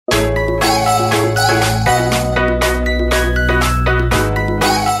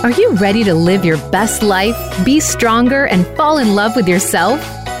ready to live your best life, be stronger, and fall in love with yourself?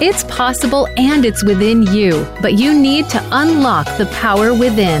 It's possible and it's within you, but you need to unlock the power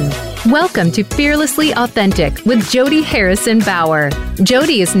within. Welcome to Fearlessly Authentic with Jody Harrison Bauer.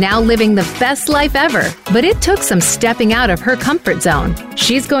 Jody is now living the best life ever, but it took some stepping out of her comfort zone.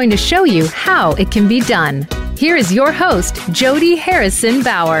 She's going to show you how it can be done. Here is your host, Jody Harrison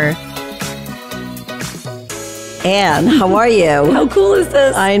Bauer. Ann, how are you? How cool is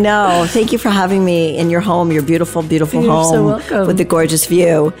this? I know. Thank you for having me in your home, your beautiful, beautiful You're home. so welcome. With the gorgeous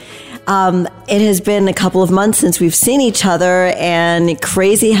view. It has been a couple of months since we've seen each other, and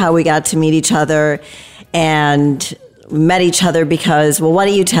crazy how we got to meet each other and met each other because, well, why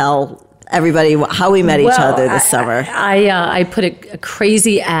don't you tell everybody how we met each other this summer? I put a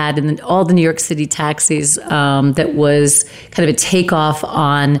crazy ad in all the New York City taxis that was kind of a takeoff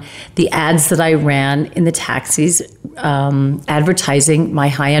on the ads that I ran in the taxis advertising my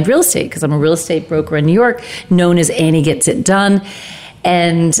high-end real estate, because I'm a real estate broker in New York known as Annie Gets It Done.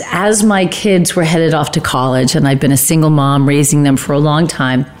 And as my kids were headed off to college, and I've been a single mom raising them for a long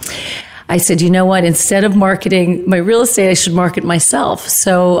time, I said, you know what, instead of marketing my real estate, I should market myself.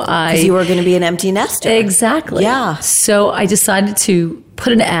 So because you were going to be an empty nester. Exactly. Yeah. So I decided to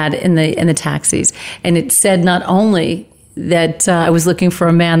put an ad in the taxis, and it said not only that I was looking for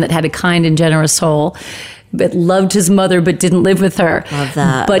a man that had a kind and generous soul, but loved his mother but didn't live with her. Love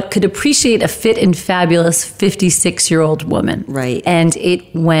that. But could appreciate a fit and fabulous 56-year-old woman. Right. And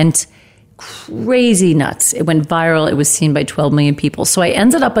it went crazy nuts. It went viral. It was seen by 12 million people. So I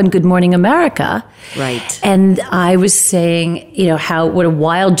ended up on Good Morning America. Right. And I was saying, what a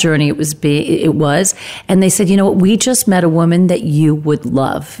wild journey it was. And they said, you know what, we just met a woman that you would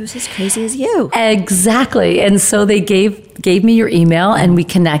love. Who's as crazy as you? Exactly. And so they gave me your email and we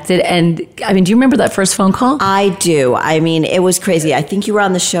connected. And I mean, do you remember that first phone call? I do. I mean, it was crazy. I think you were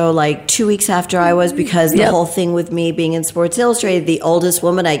on the show like 2 weeks after I was, because the whole thing with me being in Sports Illustrated, the oldest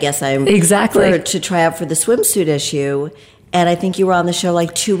woman, I guess I'm exactly to try out for the swimsuit issue. And I think you were on the show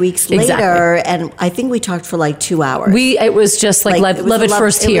like 2 weeks later, and I think we talked for like 2 hours. It was just like love at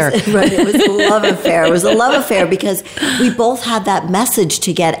first hear. Right, it was a love affair. It was a love affair because we both had that message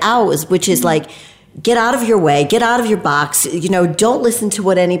to get out, which is like, get out of your way, get out of your box. Don't listen to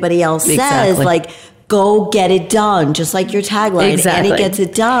what anybody else says. Like, go get it done, just like your tagline. Exactly. Annie gets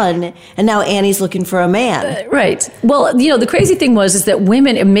it done, and now Annie's looking for a man. Right. Well, the crazy thing is that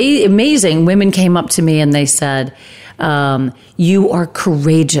women, amazing women came up to me and they said, you are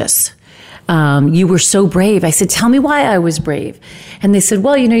courageous. You were so brave. I said, tell me why I was brave. And they said,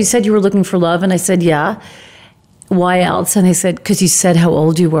 well, you said you were looking for love. And I said, yeah. Why else? And they said, because you said how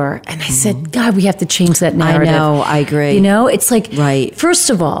old you were. And I said, God, we have to change that narrative. I know, I agree. It's like, right. First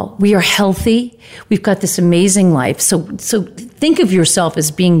of all, we are healthy. We've got this amazing life. So think of yourself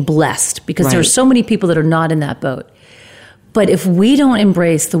as being blessed, because there are so many people that are not in that boat. But if we don't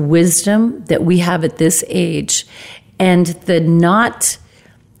embrace the wisdom that we have at this age and the not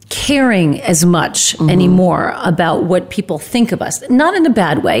caring as much anymore about what people think of us, not in a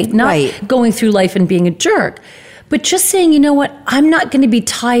bad way, not going through life and being a jerk, but just saying, you know what, I'm not going to be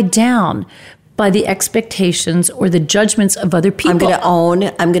tied down by the expectations or the judgments of other people. I'm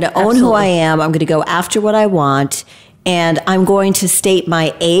going to own who I am. I'm going to go after what I want. And I'm going to state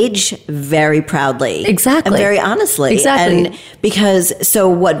my age very proudly. Exactly. And very honestly. Exactly. And so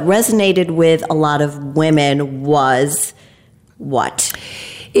what resonated with a lot of women was what?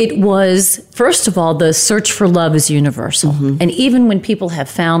 It was, first of all, the search for love is universal. And even when people have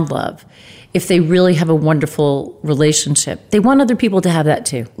found love, if they really have a wonderful relationship, they want other people to have that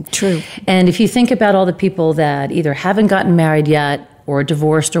too. True. And if you think about all the people that either haven't gotten married yet or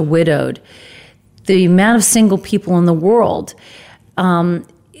divorced or widowed, the amount of single people in the world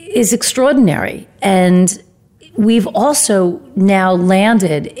is extraordinary. And we've also now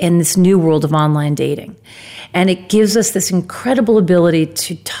landed in this new world of online dating. And it gives us this incredible ability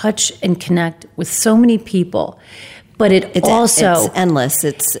to touch and connect with so many people. But it's endless.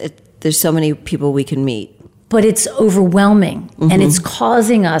 There's so many people we can meet. But it's overwhelming. And it's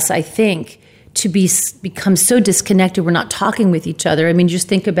causing us, I think, to become so disconnected. We're not talking with each other. I mean, just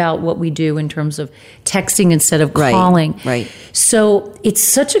think about what we do in terms of texting instead of calling. Right. So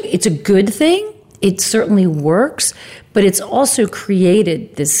it's a good thing. It certainly works, but it's also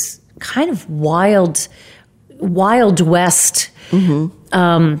created this kind of wild west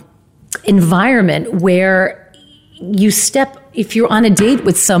environment where if you're on a date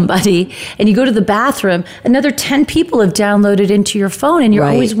with somebody and you go to the bathroom, another 10 people have downloaded into your phone, and you're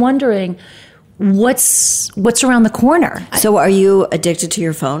always wondering what's around the corner. So are you addicted to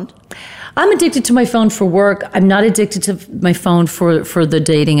your phone? I'm addicted to my phone for work. I'm not addicted to my phone for the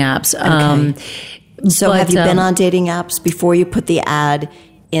dating apps. So have you been on dating apps before you put the ad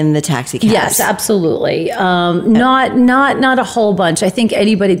in the taxi cabs? Yes, absolutely. Not a whole bunch. I think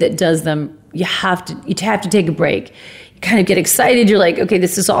anybody that does them, you have to take a break. You kind of get excited. You're like, okay,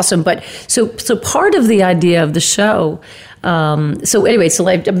 this is awesome. But so part of the idea of the show. So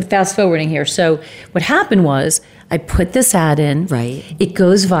I'm fast forwarding here. So what happened was I put this ad in. Right. It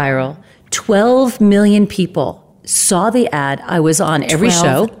goes viral. 12 million people saw the ad. I was on every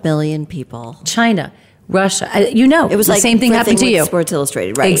show. 12 million people. China, Russia. It was like the same thing happened to you. Sports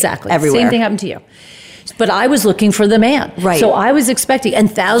Illustrated, right? Exactly. Everywhere. Same thing happened to you. But I was looking for the man. Right. So I was expecting,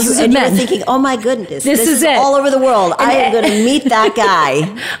 and thousands of men. You were thinking, oh my goodness, this is it. all over the world. I am going to meet that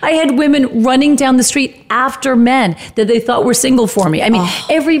guy. I had women running down the street after men that they thought were single for me. I mean,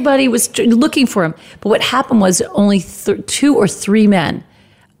 everybody was looking for him. But what happened was only 2 or 3 men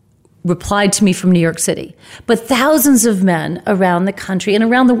replied to me from New York City. But thousands of men around the country and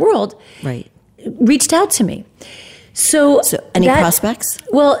around the world reached out to me. So any prospects?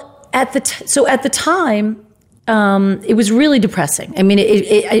 Well, at the time, it was really depressing. I mean,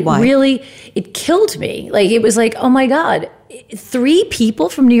 it really killed me. Like, it was like, oh my God, 3 people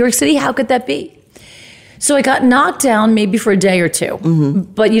from New York City? How could that be? So I got knocked down maybe for a day or 2,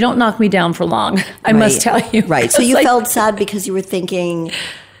 but you don't knock me down for long, I must tell you. Right. So you felt sad because you were thinking,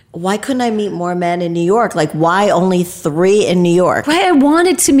 why couldn't I meet more men in New York? Like, why only 3 in New York? Right. I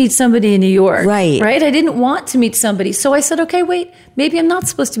wanted to meet somebody in New York. Right. Right. I didn't want to meet somebody. So I said, okay, wait, maybe I'm not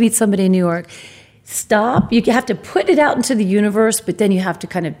supposed to meet somebody in New York. Stop. You have to put it out into the universe, but then you have to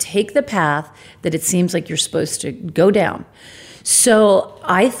kind of take the path that it seems like you're supposed to go down. So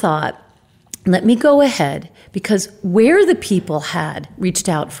I thought, let me go ahead, because where the people had reached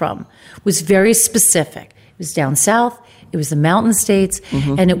out from was very specific. It was down south. It was the mountain states,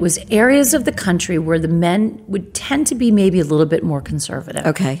 and it was areas of the country where the men would tend to be maybe a little bit more conservative.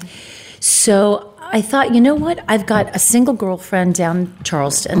 Okay. So I thought, you know what? I've got a single girlfriend down in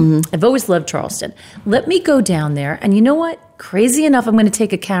Charleston. I've always loved Charleston. Let me go down there. And you know what? Crazy enough, I'm going to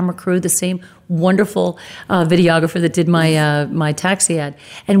take a camera crew, the same wonderful videographer that did my taxi ad.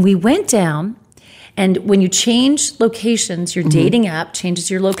 And we went down. And when you change locations, your dating app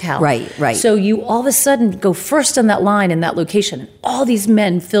changes your locale. Right. So you all of a sudden go first on that line in that location. And all these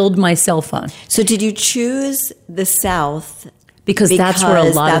men filled my cell phone. So did you choose the South? Because that's where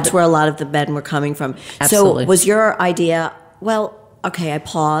a lot of the men were coming from. Absolutely. So was your idea, well, okay, I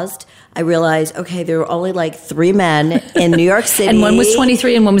paused. I realized, okay, there were only like 3 men in New York City. And one was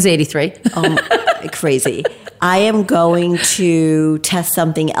 23 and one was 83. Crazy. I am going to test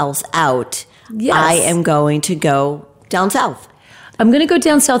something else out. Yes. I am going to go down south. I'm going to go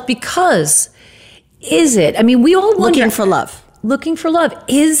down south because we all wonder. Looking for love. Looking for love.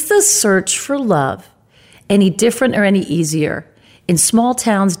 Is the search for love any different or any easier? In small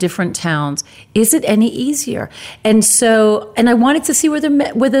towns, different towns, is it any easier? And I wanted to see whether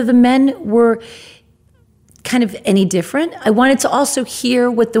the men were kind of any different. I wanted to also hear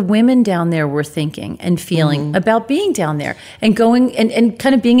what the women down there were thinking and feeling about being down there and going and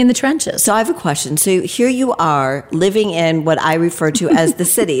kind of being in the trenches. So I have a question. So here you are living in what I refer to as the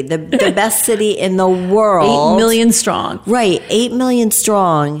city, the best city in the world. 8 million strong. Right, 8 million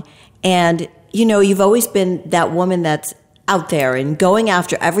strong. And, you've always been that woman that's out there and going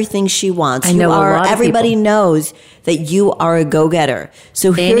after everything she wants. I know everybody knows that you are a go-getter.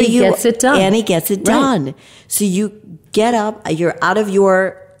 So here Annie gets it done. Annie gets it done. So you get up, you're out of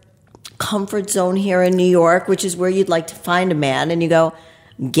your comfort zone here in New York, which is where you'd like to find a man, and you go,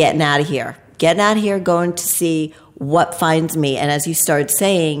 getting out of here, going to see what finds me. And as you started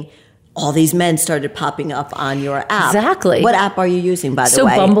saying, all these men started popping up on your app. Exactly. What app are you using, by the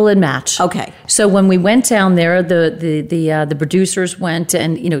way? So Bumble and Match. Okay. So when we went down there, the producers went,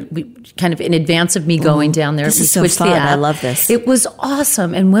 and we kind of in advance of me going down there, this we is so switched fun. the app. I love this. It was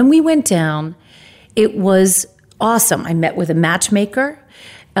awesome, and when we went down, it was awesome. I met with a matchmaker.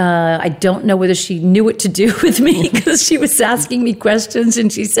 I don't know whether she knew what to do with me because she was asking me questions,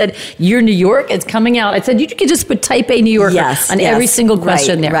 and she said, "You're New York, it's coming out." I said, "You could just put type A New Yorker on every single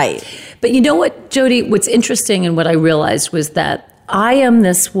question there." Right. But you know what, Jody? What's interesting and what I realized was that I am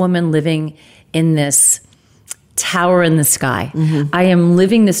this woman living in this tower in the sky. I am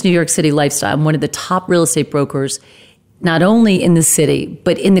living this New York City lifestyle. I'm one of the top real estate brokers, not only in the city,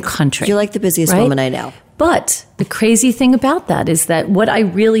 but in the country. You're like the busiest woman I know. But the crazy thing about that is that what I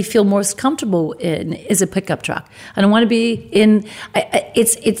really feel most comfortable in is a pickup truck. I don't want to be in.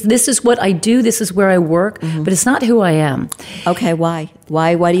 This is what I do. This is where I work. But it's not who I am. Okay, why?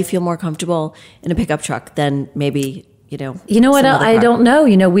 Why do you feel more comfortable in a pickup truck than maybe You know what? I don't know.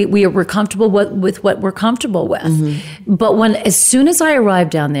 We're comfortable with what we're comfortable with. Mm-hmm. But as soon as I arrived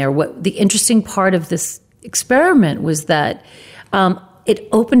down there, what the interesting part of this experiment was that it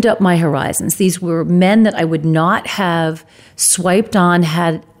opened up my horizons. These were men that I would not have swiped on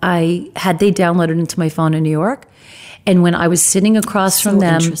had they downloaded into my phone in New York. And when I was sitting across from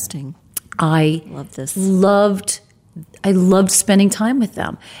them, interesting. I love this. I loved spending time with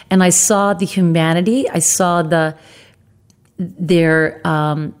them, and I saw the humanity. I saw their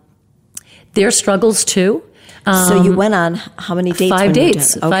struggles too. So you went on how many dates? 5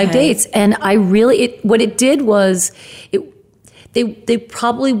 dates. Okay. 5 dates, and I really what it did was they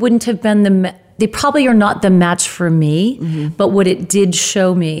probably wouldn't have been they probably are not the match for me. Mm-hmm. But what it did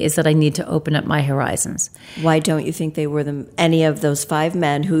show me is that I need to open up my horizons. Why don't you think they were any of those 5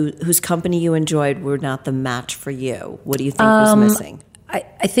 men whose company you enjoyed were not the match for you? What do you think was missing?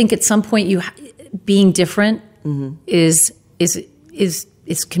 I think at some point being different mm-hmm. is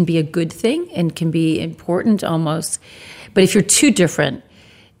can be a good thing and can be important almost. But if you're too different,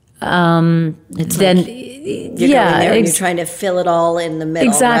 then you're going there and you're trying to fill it all in the middle,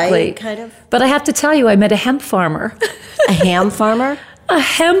 exactly. Right? Kind of. But I have to tell you, I met a hemp farmer. A ham farmer? A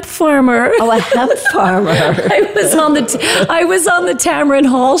hemp farmer. Oh, a hemp farmer. I was on the Tamron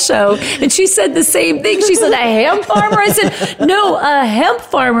Hall show, and she said the same thing. She said, a hemp farmer? I said, no, a hemp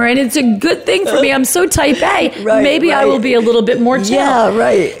farmer, and it's a good thing for me. I'm so type A. Right, Maybe I will be a little bit more chill. Yeah,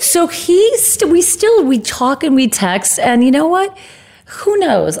 right. So we talk and we text, and you know what? Who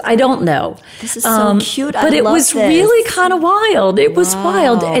knows? I don't know. This is so cute. But it was really kind of wild. It was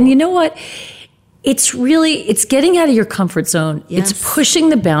wild. And you know what? It's getting out of your comfort zone. Yes. It's pushing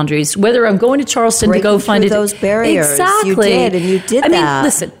the boundaries. Whether I'm going to Charleston to go find those barriers. Exactly. You did, and you did that. I mean,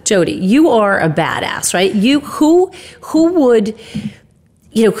 listen, Jody, you are a badass, right?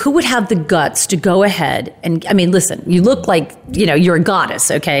 Who would have the guts to go ahead and, I mean, listen, you look like, you're a goddess,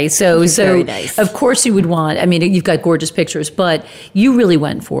 okay? So very nice. Of course you would want, I mean, you've got gorgeous pictures, but you really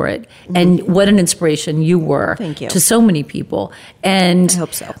went for it. Mm-hmm. And what an inspiration you were. Thank you. To so many people. And I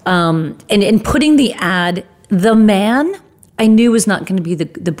hope so. And in putting the ad, the man, I knew was not going to be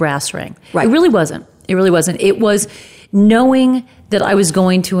the brass ring. Right. It really wasn't. It was knowing that I was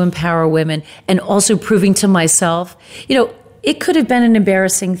going to empower women and also proving to myself, it could have been an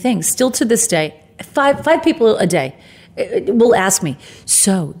embarrassing thing. Still to this day, five people a day will ask me,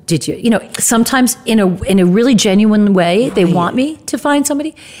 so did you? Sometimes in a really genuine way, right. They want me to find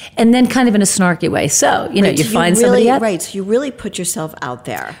somebody, and then kind of in a snarky way. So, right, you find somebody yet? Right, so you really put yourself out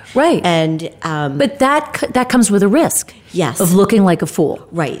there. Right. And but that comes with a risk. Yes. Of looking like a fool.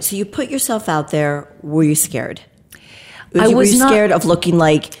 Right, so you put yourself out there. Were you scared? Were you scared of looking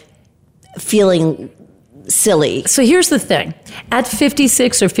like, feeling silly? So here's the thing. At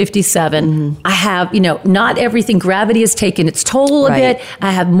 56 or 57, mm-hmm. I have, not everything. Gravity has taken its toll a bit.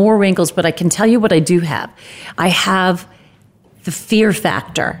 I have more wrinkles, but I can tell you what I do have. I have the fear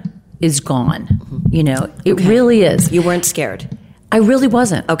factor is gone. Mm-hmm. It really is. You weren't scared? I really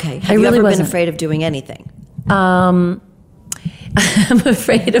wasn't. Okay. Have you ever been afraid of doing anything? I'm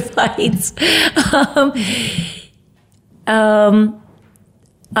afraid of heights.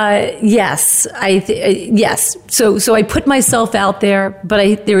 Yes, yes. So I put myself out there,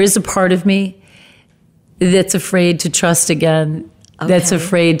 but there is a part of me that's afraid to trust again. Okay. That's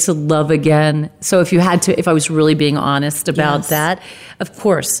afraid to love again. So if I was really being honest about that, of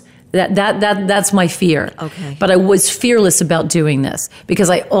course, that's my fear. Okay. But I was fearless about doing this because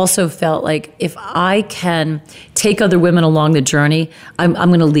I also felt like if I can take other women along the journey, I'm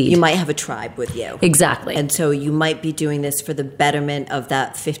going to lead. You might have a tribe with you. Exactly. And so you might be doing this for the betterment of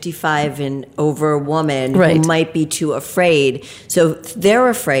that 55 and over woman right. who might be too afraid. So if they're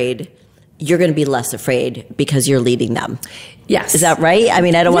afraid, you're going to be less afraid because you're leading them. Yes. Is that right? I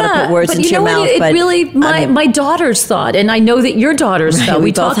mean, I don't want to put words into your mouth, but... really, my daughters thought, and I know that your daughters right, thought.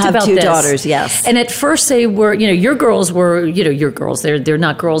 We talked about this. We both have 2 daughters, yes. And at first they were, your girls were, your girls, they're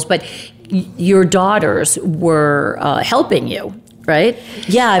not girls, but your daughters were helping you, right?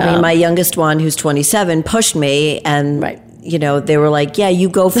 Yeah, I mean, my youngest one, who's 27, pushed me, and... Right. They were like, yeah, you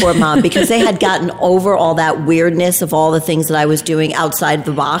go for it, Mom, because they had gotten over all that weirdness of all the things that I was doing outside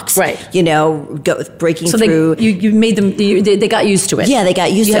the box. Right. Breaking through. So you made them, they got used to it. Yeah, they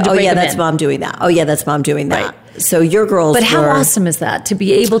got used to it. Oh, yeah, that's in. Mom doing that. Oh, yeah, that's Mom doing that. Right. So your girls But how awesome is that, to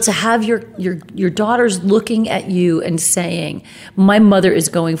be able to have your daughters looking at you and saying, my mother is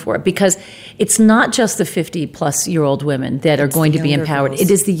going for it? Because it's not just the 50-plus-year-old women that are going to be empowered. Girls. It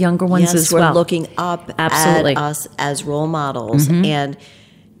is the younger ones as well. We're looking up Absolutely. at us as role models. Mm-hmm. And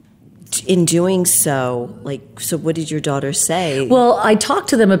in doing so, so what did your daughter say? Well, I talked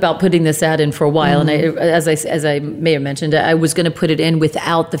to them about putting this ad in for a while, and as I may have mentioned, I was going to put it in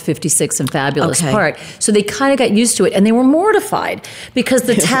without the 56 and fabulous part. So they kind of got used to it, and they were mortified because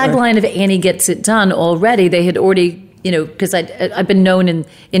the tagline of Annie Gets It Done already, they had already, because I've been known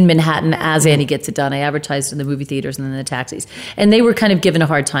in Manhattan as Annie Gets It Done. I advertised in the movie theaters and in the taxis. And they were kind of given a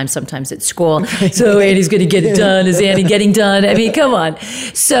hard time sometimes at school. So Annie's going to get it done. Is Annie getting done? I mean, come on.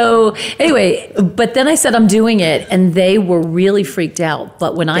 So anyway, but then I said I'm doing it, and they were really freaked out.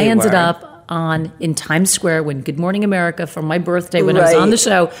 But when I ended up in Times Square, when Good Morning America for my birthday, when I was on the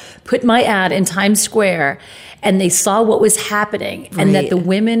show, put my ad in Times Square, and they saw what was happening, and that the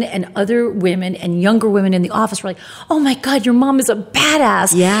women and other women and younger women in the office were like, "Oh my God, your mom is a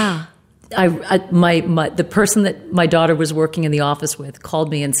badass!" Yeah. The person that my daughter was working in the office with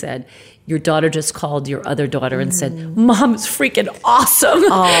called me and said, "Your daughter just called your other daughter and said, Mom is freaking awesome."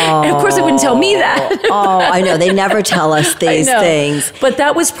 Oh. And of course, they wouldn't tell me that. Oh, I know. They never tell us these things. But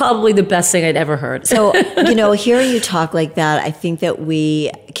that was probably the best thing I'd ever heard. So, hearing you talk like that, I think that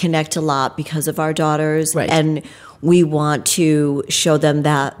we connect a lot because of our daughters. Right. And we want to show them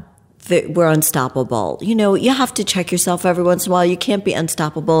that we're unstoppable. You have to check yourself every once in a while. You can't be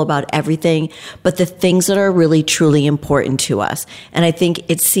unstoppable about everything, but the things that are really, truly important to us. And I think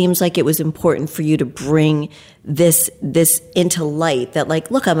it seems like it was important for you to bring this into light that,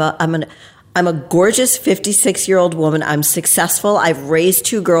 look, I'm a gorgeous 56-year-old woman. I'm successful. I've raised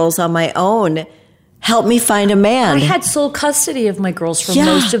 2 girls on my own. Help me find a man. I had sole custody of my girls for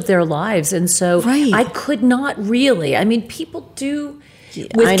most of their lives. And so I could not really. I mean, people do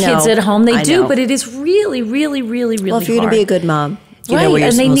with kids at home. They do, but it is really, really, really, really hard. Well, if you're going to be a good mom, you know where you're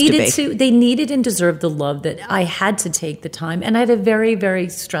and they supposed needed to be. They needed and deserved the love that I had to take the time, and I had a very, very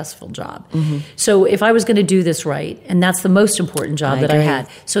stressful job. So if I was going to do this right, and that's the most important job I had.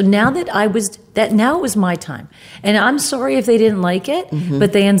 So now that now it was my time, and I'm sorry if they didn't like it,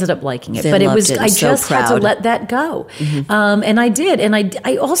 but they ended up liking it. But it was I just had to let that go, and I did, and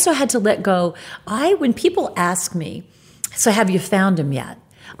I also had to let go. When people ask me, "So have you found him yet?"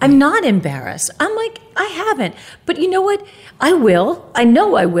 I'm not embarrassed. I'm like, I haven't. But you know what? I will. I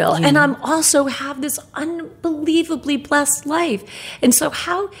know I will. And I'm also have this unbelievably blessed life. And so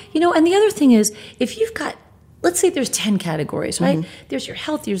and the other thing is, if you've got, let's say there's 10 categories, right? There's your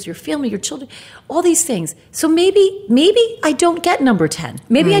health, there's your family, your children, all these things. So maybe I don't get number 10.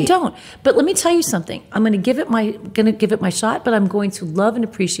 Maybe I don't. But let me tell you something. I'm going to give it my shot, but I'm going to love and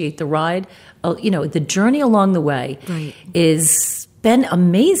appreciate the ride. The journey along the way is been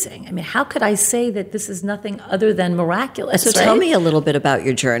amazing. I mean, how could I say that this is nothing other than miraculous? So tell me a little bit about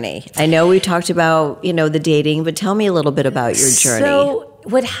your journey. I know we talked about, the dating, but tell me a little bit about your journey. So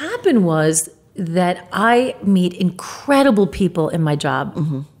what happened was that I meet incredible people in my job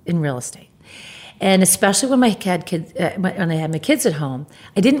in real estate. And especially when I had my kids at home,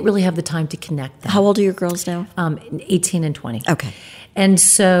 I didn't really have the time to connect them. How old are your girls now? 18 and 20. Okay. And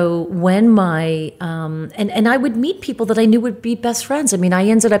so when and I would meet people that I knew would be best friends. I mean, I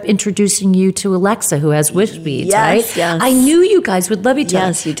ended up introducing you to Alexa, who has Wish Beads, right? Yes. I knew you guys would love each other.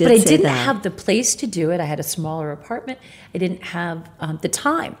 Yes, you did. But I didn't have the place to do it. I had a smaller apartment. I didn't have the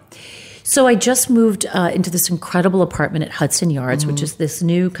time. So I just moved into this incredible apartment at Hudson Yards, which is this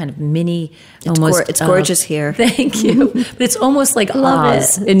new kind of mini, it's gorgeous here. Thank you. But it's almost like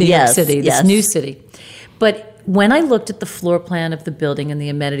Oz in New York City, this new city. But when I looked at the floor plan of the building and the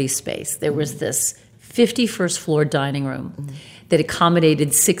amenity space, there was this 51st floor dining room that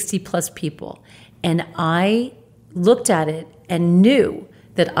accommodated 60 plus people. And I looked at it and knew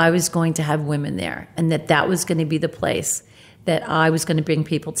that I was going to have women there, and that was going to be the place that I was going to bring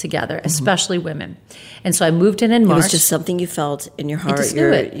people together, especially women. And so I moved in March. It was just something you felt in your heart. I just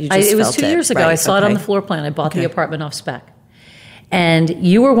knew it. It was 2 years ago. I saw it on the floor plan. I bought the apartment off spec. And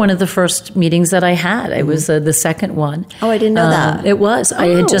you were one of the first meetings that I had. It was the second one. Oh, I didn't know that. It was. I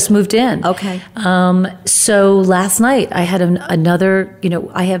had just moved in. Okay. So last night I had another,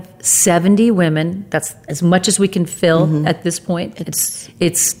 I have 70 women. That's as much as we can fill at this point.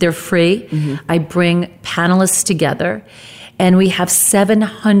 They're free. I bring panelists together. And we have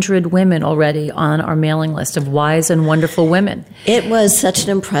 700 women already on our mailing list of wise and wonderful women. It was such an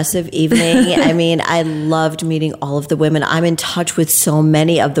impressive evening. I mean, I loved meeting all of the women. I'm in touch with so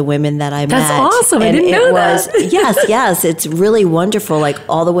many of the women that I met. That's awesome. And I didn't know that. Yes. It's really wonderful. Like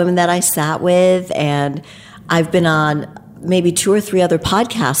all the women that I sat with, and I've been on maybe 2 or 3 other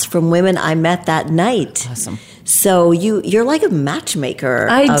podcasts from women I met that night. Awesome. So you're like a matchmaker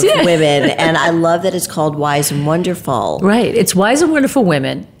of women, and I love that it's called Wise and Wonderful. Right. It's Wise and Wonderful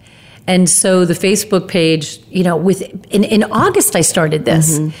Women. And so the Facebook page, in August I started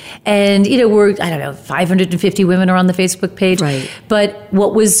this. And, we're, 550 women are on the Facebook page. Right. But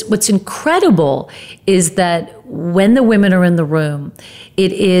what's incredible is that when the women are in the room,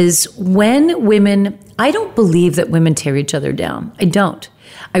 it is when women, I don't believe that women tear each other down. I don't.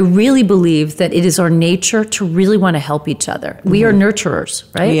 I really believe that it is our nature to really want to help each other. We are nurturers,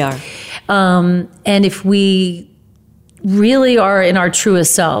 right? We are. And if we really are in our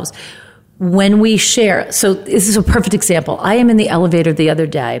truest selves, when we share, so this is a perfect example. I am in the elevator the other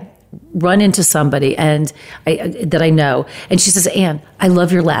day, run into somebody that I know, and she says, Ann, I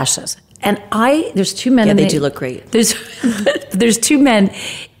love your lashes. And there's two men. Yeah, they do look great. There's two men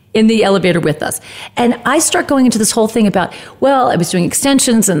in the elevator with us. And I start going into this whole thing about, well, I was doing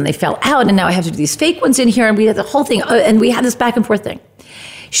extensions and they fell out and now I have to do these fake ones in here. And we had the whole thing and we had this back and forth thing.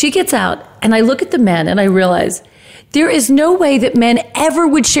 She gets out and I look at the men and I realize there is no way that men ever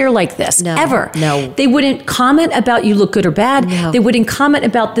would share like this. No, ever. No. They wouldn't comment about you look good or bad. No. They wouldn't comment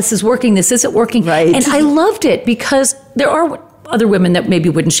about this is working, this isn't working. Right. And I loved it because there are other women that maybe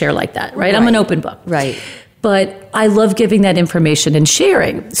wouldn't share like that, right? I'm an open book. Right. But I love giving that information and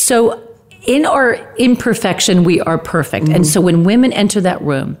sharing. So in our imperfection, we are perfect. And so when women enter that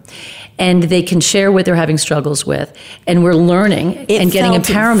room and they can share what they're having struggles with, and we're learning and getting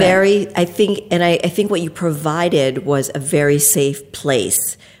empowerment. I think what you provided was a very safe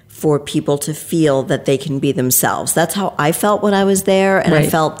place for people to feel that they can be themselves. That's how I felt when I was there, and I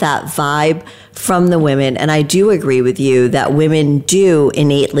felt that vibe from the women. And I do agree with you that women do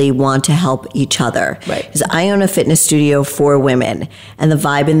innately want to help each other. Right. Because I own a fitness studio for women, and the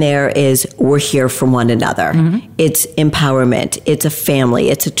vibe in there is we're here for one another. It's empowerment. It's a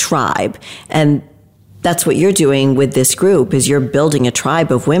family. It's a tribe. And that's what you're doing with this group, is you're building a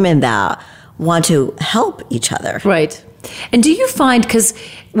tribe of women that want to help each other. Right. And do you find, because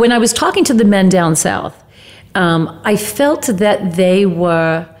when I was talking to the men down south, I felt that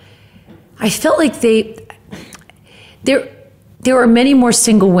there are many more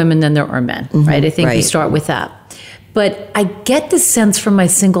single women than there are men, right? I think we start with that. But I get the sense from my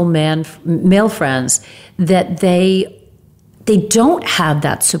single male friends that they don't have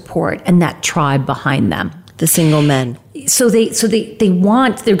that support and that tribe behind them. The single men. So they're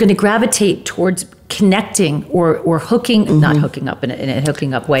going to gravitate towards connecting or hooking, not hooking up in a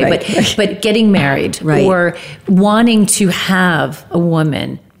hooking up way, but getting married or wanting to have a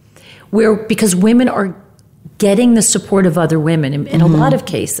woman because women are getting the support of other women in a lot of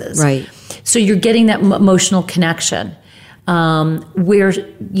cases. Right. So you're getting that emotional connection where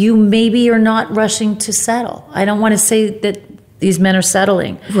you maybe are not rushing to settle. I don't want to say that these men are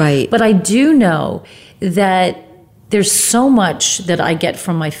settling. Right. But I do know that there's so much that I get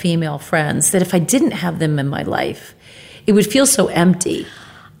from my female friends that if I didn't have them in my life, it would feel so empty.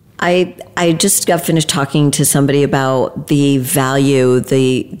 I just got finished talking to somebody about the value,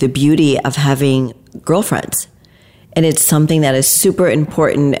 the beauty of having girlfriends. And it's something that is super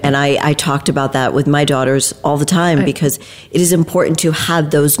important. And I talked about that with my daughters all the time because it is important to have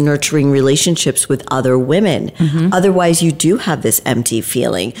those nurturing relationships with other women. Otherwise, you do have this empty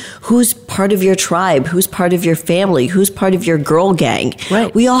feeling. Who's part of your tribe? Who's part of your family? Who's part of your girl gang?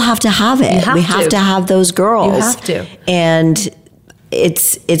 Right. We all have to have it. We have to have those girls. You have to. And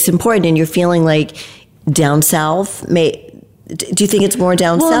it's important. And you're feeling like down south do you think it's more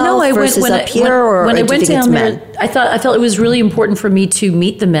down south versus up here, or do you think it's men? I felt it was really important for me to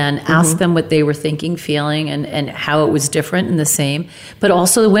meet the men, ask them what they were thinking, feeling, and how it was different and the same. But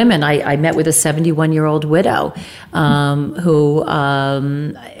also the women. I met with a 71-year-old widow who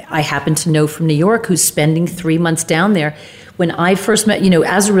I happen to know from New York, who's spending 3 months down there. When I first met,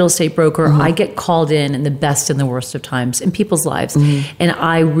 as a real estate broker, I get called in the best and the worst of times in people's lives, and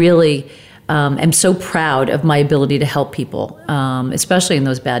I really. I'm so proud of my ability to help people, especially in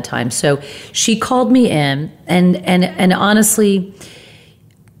those bad times. So she called me in, and honestly,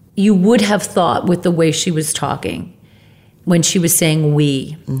 you would have thought with the way she was talking, when she was saying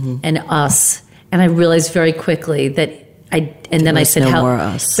we and us, and I realized very quickly that I said how, more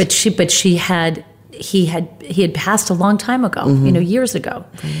us. But he had passed a long time ago, years ago,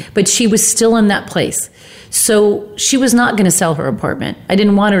 but she was still in that place. So she was not going to sell her apartment. I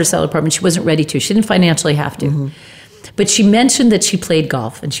didn't want her to sell her apartment. She wasn't ready to. She didn't financially have to. But she mentioned that she played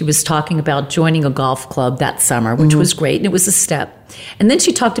golf, and she was talking about joining a golf club that summer, which was great, and it was a step. And then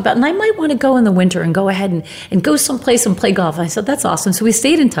she talked about, and I might want to go in the winter and go ahead and go someplace and play golf. And I said, that's awesome. So we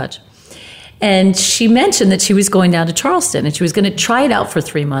stayed in touch. And she mentioned that she was going down to Charleston and she was going to try it out for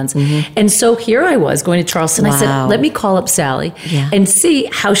 3 months. And so here I was going to Charleston. I said, let me call up Sally and see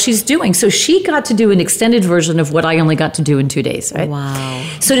how she's doing. So she got to do an extended version of what I only got to do in 2 days. Right? Wow.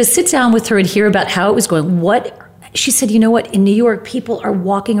 So to sit down with her and hear about how it was going, she said, you know what? In New York, people are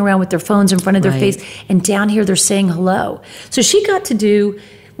walking around with their phones in front of their face, and down here they're saying hello. So she got to do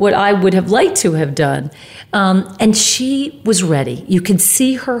what I would have liked to have done. And she was ready. You could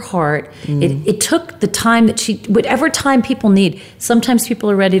see her heart. It took the time that whatever time people need. Sometimes people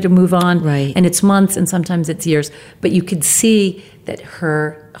are ready to move on, and it's months, and sometimes it's years. But you could see that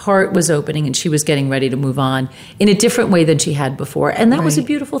her heart was opening, and she was getting ready to move on in a different way than she had before. And that was a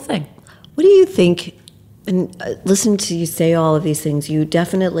beautiful thing. What do you think? And listen to you say all of these things. You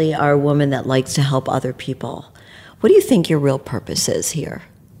definitely are a woman that likes to help other people. What do you think your real purpose is here?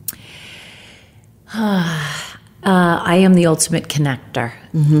 I am the ultimate connector.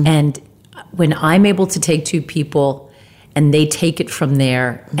 And when I'm able to take two people and they take it from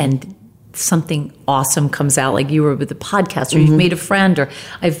there and something awesome comes out, like you were with the podcast, or you've made a friend, or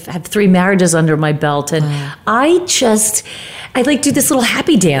I've had 3 marriages under my belt, and I like do this little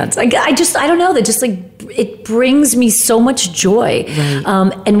happy dance. I don't know, that just like, it brings me so much joy.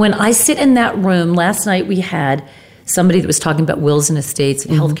 And when I sit in that room, last night we had somebody that was talking about wills and estates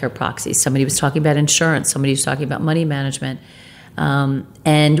and healthcare proxies. Somebody was talking about insurance. Somebody was talking about money management.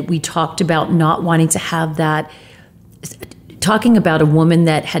 And we talked about not wanting to have that, talking about a woman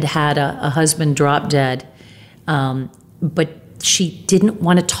that had a husband drop dead, but she didn't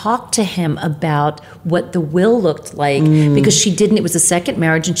want to talk to him about what the will looked like because it was a second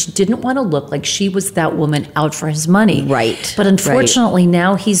marriage, and she didn't want to look like she was that woman out for his money. Right. But unfortunately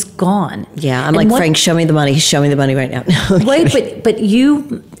now he's gone. Yeah, I'm Frank, show me the money. He's showing me the money right now. Right, but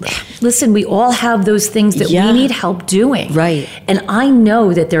you, listen, we all have those things that we need help doing. Right. And I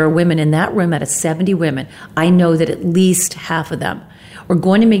know that there are women in that room, out of 70 women, I know that at least half of them are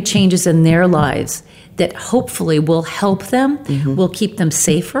going to make changes in their lives that hopefully will help them, will keep them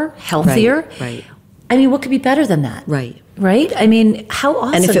safer, healthier. Right. I mean, what could be better than that? Right. Right? I mean, how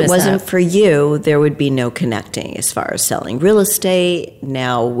awesome is that? And if it wasn't for you, there would be no connecting as far as selling real estate,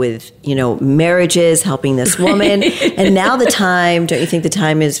 now with, marriages, helping this woman. And now don't you think the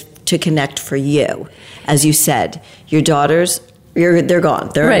time is to connect for you? As you said, your daughters, they're gone.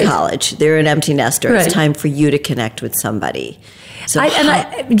 They're in college. They're an empty nester. It's time for you to connect with somebody. So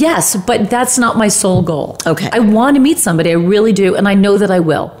yes, but that's not my sole goal. Okay. I want to meet somebody. I really do, and I know that I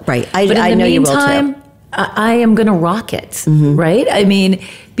will. Right. But I know you will too. I am going to rock it, right? I mean,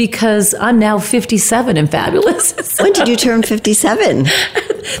 because I'm now 57 and fabulous. When did you turn 57?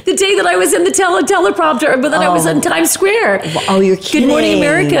 The day that I was in the teleprompter, but then I was in Times Square. Oh, you're kidding. Good Morning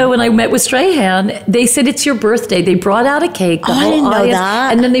America, when I met with Strahan, they said, it's your birthday. They brought out a cake, the whole I didn't know audience,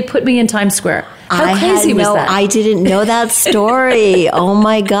 that. And then they put me in Times Square. How crazy was that? I didn't know that story. Oh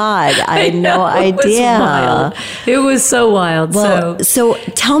my God. I had no idea. It was so wild. Well, so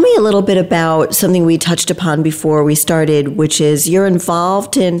tell me a little bit about something we touched upon before we started, which is you're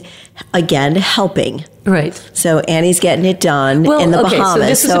involved in, again, helping. Right. So Annie's getting it done in the Bahamas. So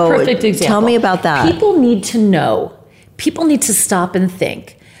this is a perfect example. Tell me about that. People need to know. People need to stop and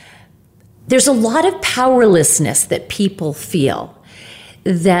think. There's a lot of powerlessness that people feel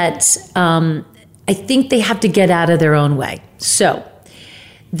that I think they have to get out of their own way. So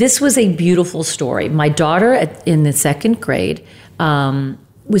this was a beautiful story. My daughter in the 2nd grade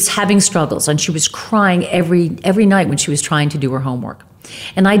was having struggles, and she was crying every night when she was trying to do her homework.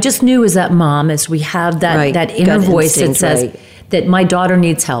 And I just knew as that mom, as we have that inner voice that says that my daughter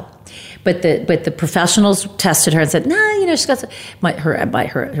needs help. But the professionals tested her and said, she's got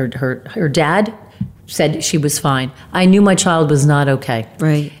her dad said she was fine. I knew my child was not okay.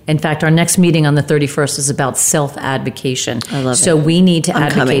 Right. In fact, our next meeting on the 31st is about self-advocation. I love it. So we need to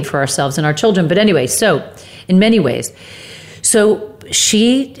advocate for ourselves and our children. But anyway, so in many ways. So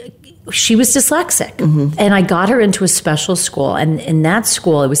she was dyslexic. And I got her into a special school. And in that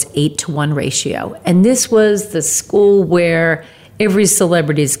school, it was 8-to-1 ratio. And this was the school where every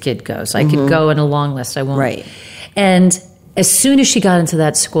celebrity's kid goes. I could go in a long list. I won't. Right. And as soon as she got into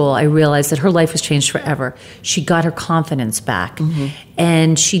that school, I realized that her life was changed forever. She got her confidence back,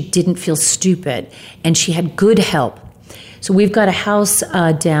 and she didn't feel stupid, and she had good help. So we've got a house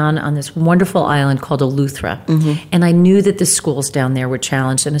down on this wonderful island called Eleuthera, and I knew that the schools down there were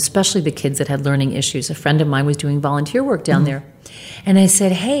challenged, and especially the kids that had learning issues. A friend of mine was doing volunteer work down there, and I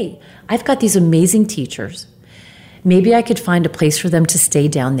said, hey, I've got these amazing teachers. Maybe I could find a place for them to stay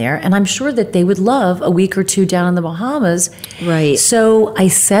down there. And I'm sure that they would love a week or 2 down in the Bahamas. Right. So I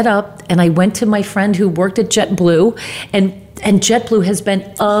set up and I went to my friend who worked at JetBlue and And JetBlue has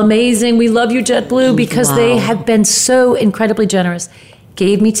been amazing. We love you, JetBlue, because they have been so incredibly generous.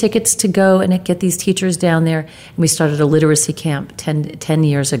 Gave me tickets to go and get these teachers down there. And we started a literacy camp 10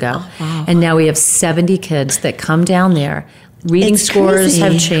 years ago. Oh, wow. And now we have 70 kids that come down there. Reading scores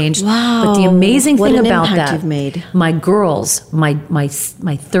have changed. Wow. But the amazing thing about that, you've made. My girls, my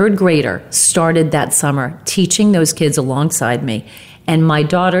third grader started that summer teaching those kids alongside me. And my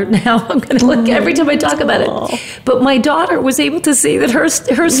daughter, now I'm going to look every time I talk about it. But my daughter was able to see that her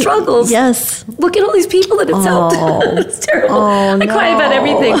struggles. Yes. Look at all these people that it's helped. It's terrible. I cry about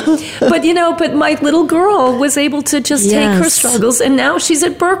everything. But my little girl was able to just take her struggles, and now she's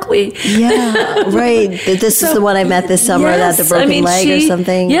at Berkeley. Yeah, right. This is the one I met this summer that had the broken leg or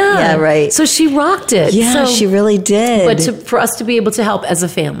something. Yeah, right. So she rocked it. Yeah, she really did. But for us to be able to help as a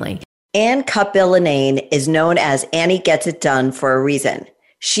family. Ann Cutbill Lenane is known as Annie Gets It Done for a reason.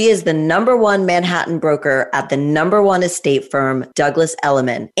 She is the #1 Manhattan broker at the #1 estate firm, Douglas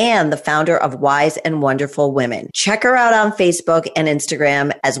Elliman, and the founder of Wise and Wonderful Women. Check her out on Facebook and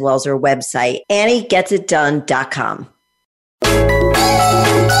Instagram, as well as her website, AnnieGetsItDone.com.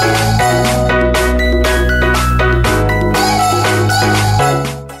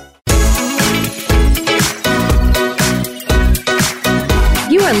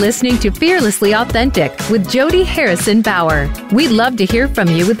 Listening to Fearlessly Authentic with Jody Harrison Bauer. We'd love to hear from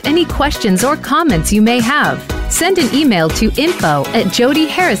you with any questions or comments you may have. Send an email to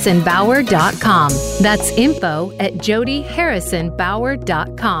info@jodyharrisonbauer.com. That's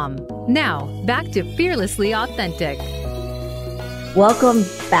info@jodyharrisonbauer.com. Now, back to Fearlessly Authentic. Welcome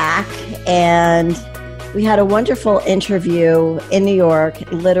back. And we had a wonderful interview in New York.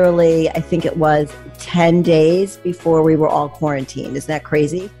 Literally, I think it was 10 days before we were all quarantined. Isn't that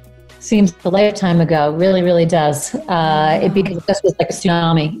crazy? Seems a lifetime ago. Really, really does. Because this was like a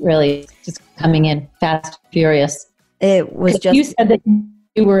tsunami, really, just coming in fast, furious. It was just... You said that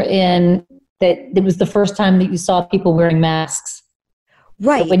you were that it was the first time that you saw people wearing masks.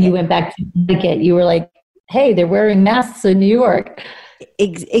 Right. So when you went back to Connecticut, you were like, hey, they're wearing masks in New York.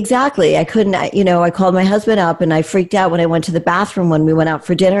 Exactly. I couldn't, I called my husband up and I freaked out when I went to the bathroom when we went out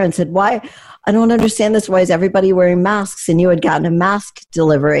for dinner and said, why? I don't understand this. Why is everybody wearing masks? And you had gotten a mask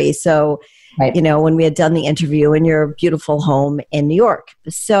delivery. So, right. When we had done the interview in your beautiful home in New York.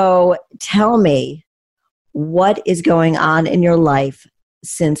 So tell me, what is going on in your life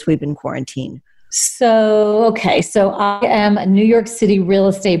since we've been quarantined? So I am a New York City real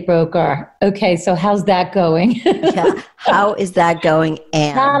estate broker. Okay, so how's that going? Yeah, how is that going,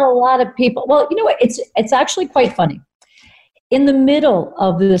 Ann? Not a lot of people. Well, you know what? It's actually quite funny. In the middle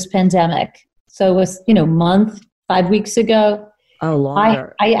of this pandemic, so it was, month, 5 weeks ago. Oh,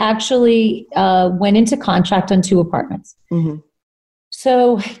 longer. I actually went into contract on 2 apartments. Mm-hmm.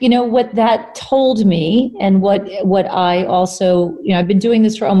 So, what that told me and what I also, I've been doing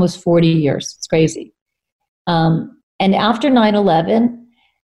this for almost 40 years. It's crazy. And after 9/11,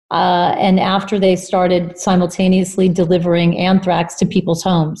 and after they started simultaneously delivering anthrax to people's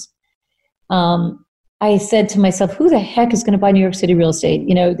homes, I said to myself, who the heck is going to buy New York City real estate?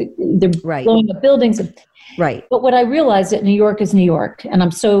 They're blowing up buildings. Right. But what I realized that New York is New York. And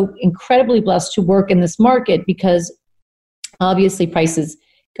I'm so incredibly blessed to work in this market because obviously prices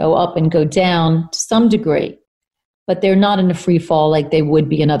go up and go down to some degree, but they're not in a free fall like they would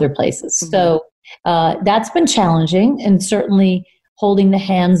be in other places. Mm-hmm. So that's been challenging and certainly holding the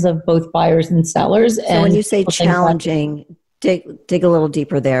hands of both buyers and sellers. So when you say challenging, dig a little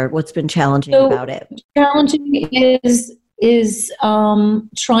deeper there. What's been challenging about it? Challenging is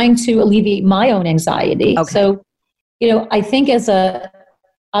trying to alleviate my own anxiety. Okay. So, I think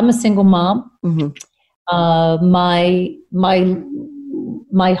I'm a single mom. Mm-hmm.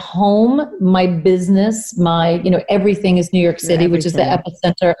 My home, my business, everything is New York City, which is the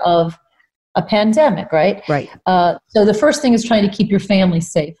epicenter of a pandemic, right? Right. So the first thing is trying to keep your family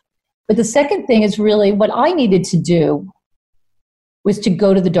safe. But the second thing is really what I needed to do was to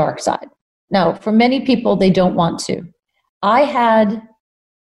go to the dark side. Now, for many people, they don't want to. I had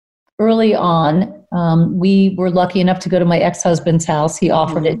early on, we were lucky enough to go to my ex-husband's house. He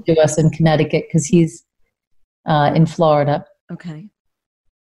offered it to us in Connecticut because he's in Florida. Okay.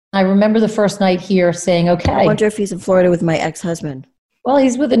 I remember the first night here saying, okay. I wonder if he's in Florida with my ex-husband. Well,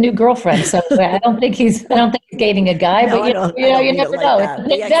 he's with a new girlfriend, so I don't think he's dating a guy, No, but you never know.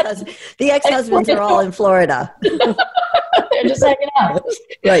 The ex-husbands are all in Florida. They're just hanging out.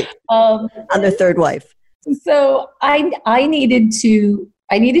 Right. On their third wife. So I needed to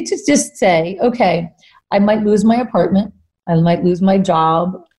just say, okay, I might lose my apartment. I might lose my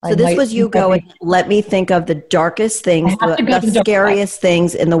job. So this was you going, let me think of the darkest things, the scariest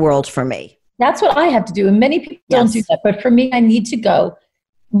things in the world for me. that's what I have to do. And many people don't do that. But for me, I need to go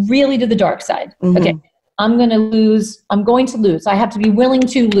really to the dark side. Mm-hmm. Okay, I'm going to lose. I have to be willing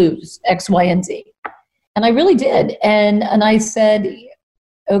to lose X, Y, and Z. And I really did. And I said,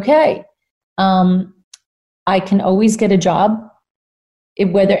 okay, I can always get a job.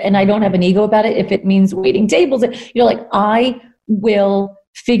 And I don't have an ego about it, if it means waiting tables, like, I will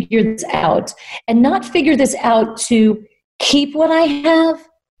figure this out, and not figure this out to keep what I have,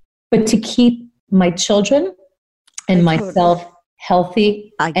 but to keep my children and myself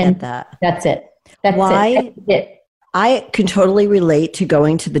healthy. I get that. That's it. That's it. I can totally relate to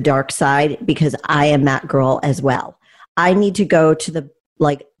going to the dark side, because I am that girl as well. I need to go to the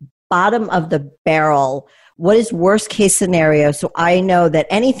bottom of the barrel. What is worst case scenario? So I know that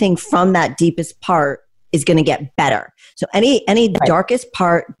anything from that deepest part is going to get better. So any darkest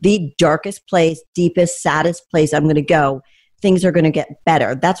part, the darkest place, deepest, saddest place I'm going to go, things are going to get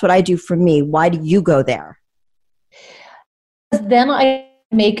better. That's what I do for me. Why do you go there? Then I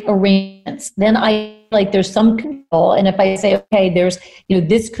make arrangements. Then there's some control. And if I say, okay, there's,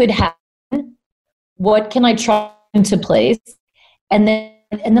 this could happen, what can I try into place? And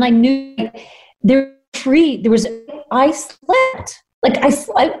then I knew they're free. I slept.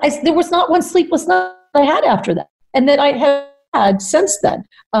 There was not one sleepless night I had after that. And that I have had since then.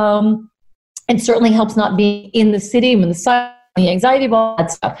 It certainly helps not being in the city, when the anxiety, all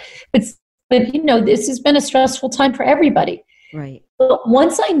that stuff. But this has been a stressful time for everybody. Right. But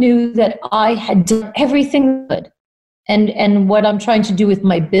once I knew that I had done everything good, and what I'm trying to do with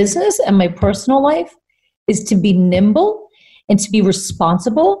my business and my personal life is to be nimble and to be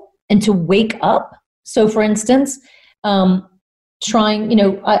responsible and to wake up. So, for instance, putting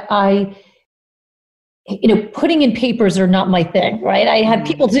in papers are not my thing, right? I have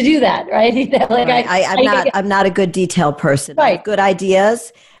people to do that, right? I'm not a good detail person. Right. I have good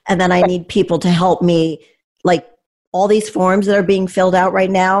ideas, and then I need people to help me. Like all these forms that are being filled out right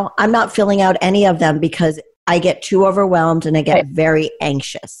now, I'm not filling out any of them because I get too overwhelmed and I get very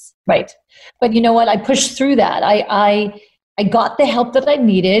anxious. Right. But you know what? I pushed through that. I got the help that I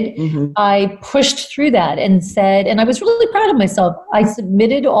needed. Mm-hmm. I pushed through that and I was really proud of myself. I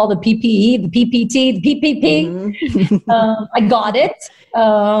submitted all the PPE, the PPT, the PPP. Mm-hmm. I got it.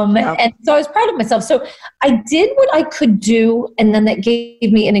 And so I was proud of myself. So I did what I could do. And then that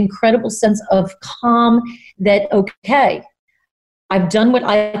gave me an incredible sense of calm that, okay, I've done what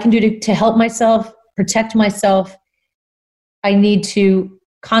I can do to help myself, protect myself. I need to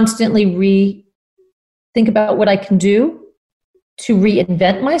constantly think about what I can do to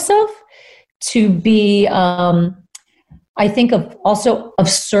reinvent myself, to be, I think of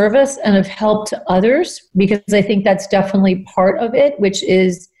service and of help to others, because I think that's definitely part of it, which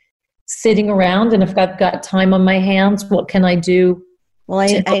is sitting around, and if I've got time on my hands, what can I do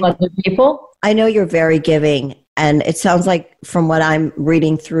to help other people? I know you're very giving, and it sounds like from what I'm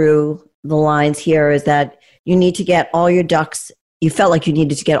reading through the lines here is that you need to get all your ducks, you felt like you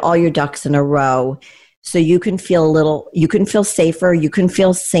needed to get all your ducks in a row. So you can feel safer, you can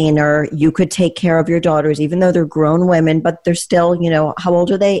feel saner, you could take care of your daughters, even though they're grown women, but they're still, how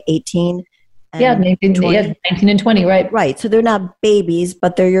old are they? 18? Yeah, maybe 19 and 20, right? Right. So they're not babies,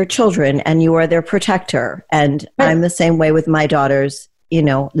 but they're your children and you are their protector. And right. I'm the same way with my daughters,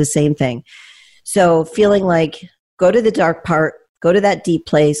 the same thing. So feeling like go to the dark part, go to that deep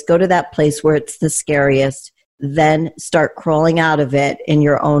place, go to that place where it's the scariest, then start crawling out of it in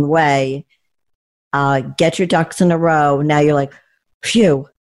your own way. Get your ducks in a row. Now you're like, phew,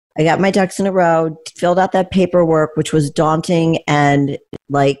 I got my ducks in a row, filled out that paperwork, which was daunting and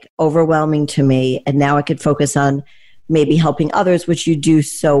overwhelming to me. And now I could focus on maybe helping others, which you do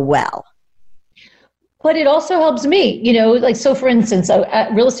so well. But it also helps me, so for instance, a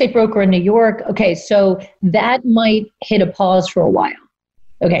real estate broker in New York. Okay. So that might hit a pause for a while.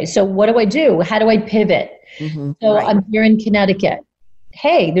 Okay. So what do I do? How do I pivot? Mm-hmm, so right. I'm here in Connecticut.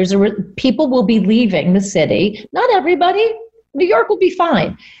 Hey, people will be leaving the city. Not everybody. New York will be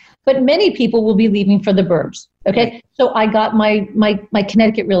fine. But many people will be leaving for the burbs. Okay. So I got my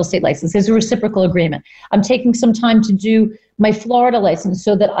Connecticut real estate license. There's a reciprocal agreement. I'm taking some time to do my Florida license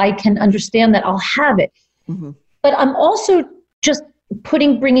so that I can understand that I'll have it. Mm-hmm. But I'm also just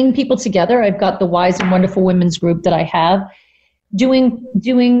bringing people together. I've got the Wise and Wonderful Women's Group that I have, doing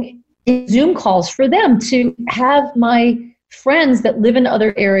Zoom calls for them to have my friends that live in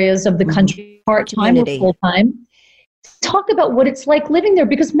other areas of the country, part-time or full-time, talk about what it's like living there,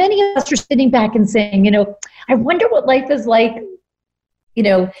 because many of us are sitting back and saying, I wonder what life is like,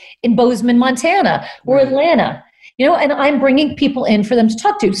 in Bozeman, Montana, or Atlanta, and I'm bringing people in for them to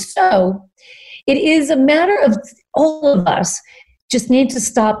talk to. So it is a matter of all of us just need to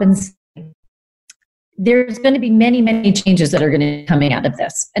stop and say, there's going to be many, many changes that are going to be coming out of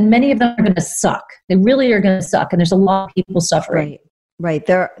this. And many of them are going to suck. They really are going to suck. And there's a lot of people suffering. Right.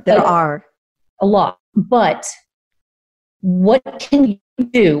 There are. A lot. But what can you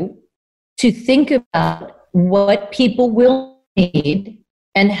do to think about what people will need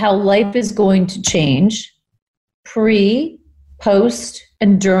and how life is going to change pre, post,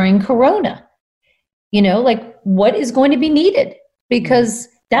 and during Corona? Like what is going to be needed? Because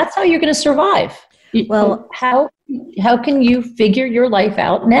that's how you're going to survive. Well, how can you figure your life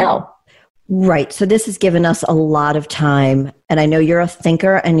out now? Right. So this has given us a lot of time. And I know you're a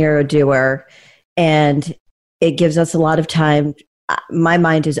thinker and you're a doer. And it gives us a lot of time. My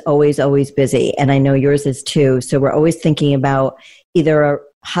mind is always, always busy. And I know yours is too. So we're always thinking about either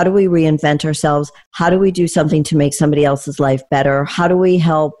how do we reinvent ourselves? How do we do something to make somebody else's life better? How do we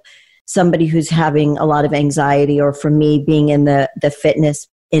help somebody who's having a lot of anxiety? Or for me, being in the fitness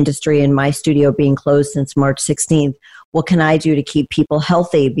industry and my studio being closed since March 16th, what can I do to keep people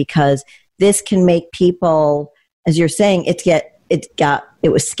healthy? Because this can make people, as you're saying, it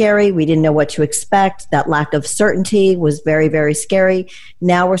was scary. We didn't know what to expect. That lack of certainty was very, very scary.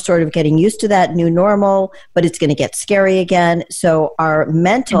 Now we're sort of getting used to that new normal, but it's going to get scary again. So our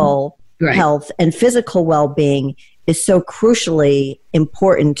mental health and physical well-being is so crucially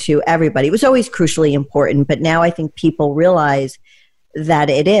important to everybody. It was always crucially important, but now I think people realize that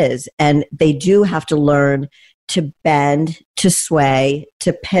it is, and they do have to learn to bend, to sway,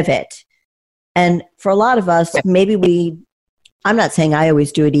 to pivot. And for a lot of us, I'm not saying I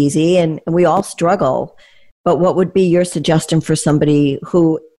always do it easy, and we all struggle, but what would be your suggestion for somebody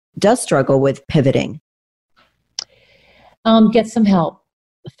who does struggle with pivoting? Get some help,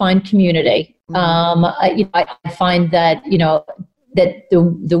 find community. I find that, that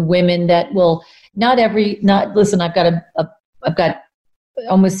the women that will, listen, I've got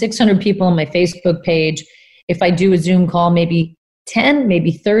almost 600 people on my Facebook page. If I do a Zoom call, maybe 10,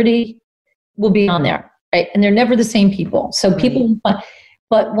 maybe 30 will be on there. Right. And they're never the same people. So people,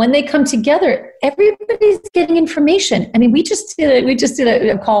 but when they come together, everybody's getting information. I mean, we just did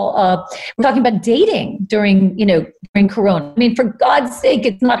a call. We're talking about dating during Corona. I mean, for God's sake,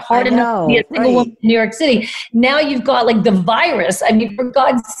 it's not hard enough to be a single woman in New York City. Now you've got like the virus. I mean, for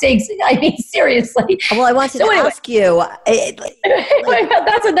God's sakes, seriously. Well, I wanted to ask you.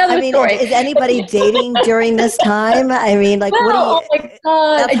 That's another story. Is anybody dating during this time? I mean, like, what do you? Oh my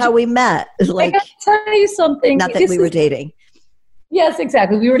God! That's how we met. Like, I gotta tell you something. Not that we were dating. Yes,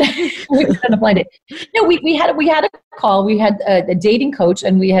 exactly. We were kind of blinded. No, we had a call. We had a dating coach,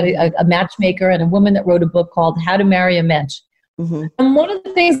 and we had a matchmaker and a woman that wrote a book called How to Marry a Mensch. Mm-hmm. And one of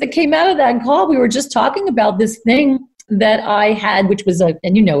the things that came out of that call, we were just talking about this thing that I had, which was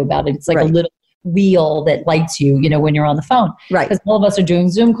and you know about it. It's like a little wheel that lights you, when you're on the phone. Right. Because all of us are doing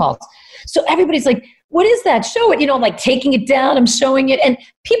Zoom calls. So everybody's like, what is that? Show it. I'm like taking it down. I'm showing it. And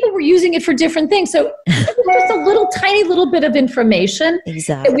people were using it for different things. So it was just a tiny little bit of information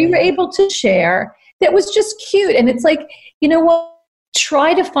that we were able to share that was just cute. And it's like,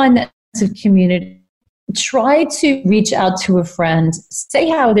 try to find that sense of community. Try to reach out to a friend, say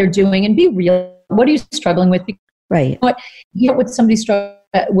how they're doing, and be real. What are you struggling with? Right. What somebody struggling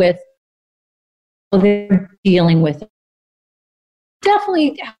with, they're dealing with.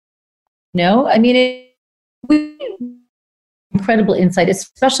 Definitely. No, I mean, incredible insight,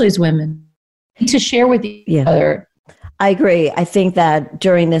 especially as women, to share with each other. I agree. I think that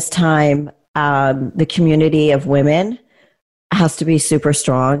during this time, the community of women has to be super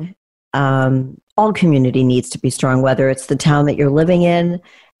strong. All community needs to be strong, whether it's the town that you're living in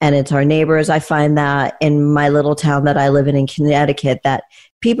and it's our neighbors. I find that in my little town that I live in Connecticut, that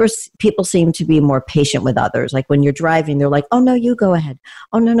people seem to be more patient with others. Like when you're driving, they're like, oh, no, you go ahead.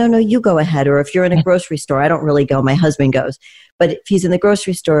 Oh, no, you go ahead. Or if you're in a grocery store, I don't really go. My husband goes. But if he's in the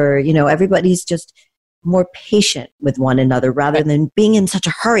grocery store, everybody's just more patient with one another rather than being in such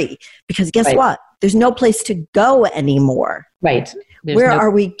a hurry. Because guess what? There's no place to go anymore. Right. Where are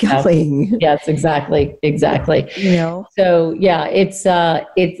we going? Yes, exactly. So yeah,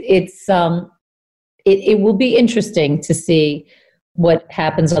 it will be interesting to see what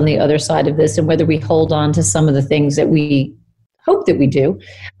happens on the other side of this and whether we hold on to some of the things that we hope that we do.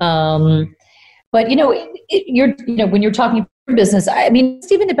 But when you're talking business, I mean,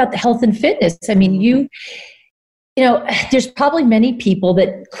 it's even about the health and fitness. I mean, there's probably many people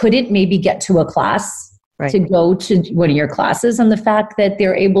that couldn't maybe get to a class to go to one of your classes, and the fact that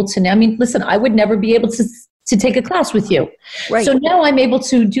they're able to now, I mean, listen, I would never be able to take a class with you. Right. So now I'm able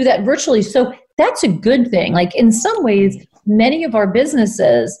to do that virtually. So that's a good thing. Like in some ways, many of our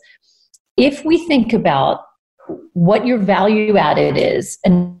businesses, if we think about what your value added is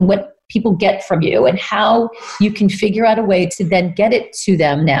and what people get from you and how you can figure out a way to then get it to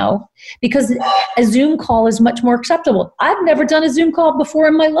them now, because a Zoom call is much more acceptable. I've never done a Zoom call before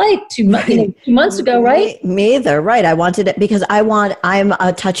in my life, 2 months ago, right? Me either, right. I wanted it because I'm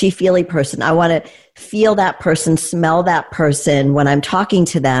a touchy-feely person. I want to feel that person, smell that person when I'm talking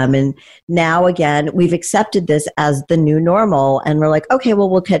to them. And now again, we've accepted this as the new normal. And we're like, okay, well,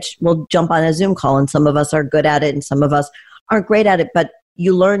 we'll jump on a Zoom call, and some of us are good at it and some of us aren't great at it. But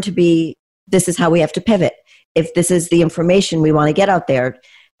you learn to be, this is how we have to pivot. If this is the information we want to get out there.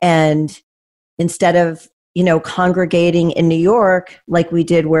 And instead of, congregating in New York, like we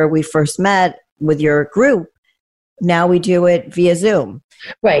did where we first met with your group, now we do it via Zoom.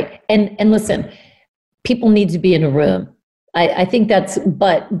 Right. And listen, people need to be in a room. I think that's,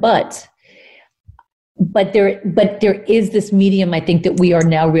 but there is this medium, I think, that we are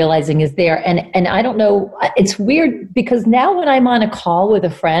now realizing is there. And I don't know, it's weird because now when I'm on a call with a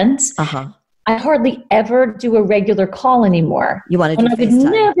friend, I hardly ever do a regular call anymore. You want to do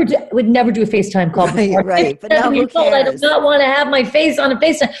FaceTime? I would never do a FaceTime call before. Right. But now who cares? I do not want to have my face on a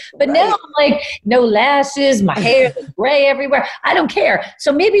FaceTime. But now I'm like, no lashes, my hair is gray everywhere. I don't care.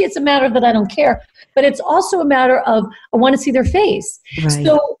 So maybe it's a matter that I don't care. But it's also a matter of I want to see their face. Right.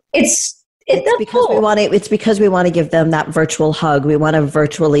 So it's because we want to. It's because we want to give them that virtual hug. We want to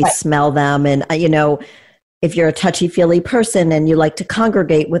virtually smell them, and if you're a touchy-feely person and you like to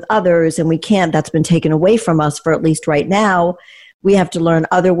congregate with others, and we can't, that's been taken away from us for at least right now. We have to learn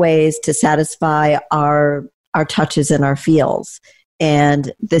other ways to satisfy our touches and our feels.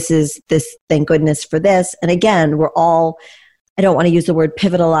 And this. Thank goodness for this. And again, we're all. I don't want to use the word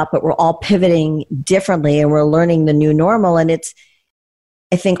pivot a lot, but we're all pivoting differently, and we're learning the new normal. And it's,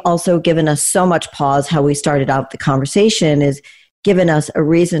 I think, also given us so much pause. How we started out the conversation is given us a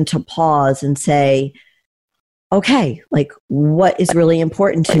reason to pause and say, okay, like, what is really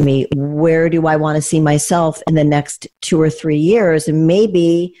important to me? Where do I want to see myself in the next 2 or 3 years? And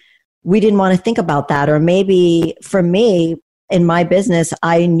maybe we didn't want to think about that. Or maybe for me, in my business,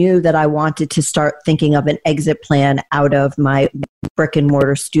 I knew that I wanted to start thinking of an exit plan out of my brick and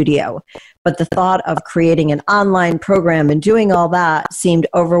mortar studio. But the thought of creating an online program and doing all that seemed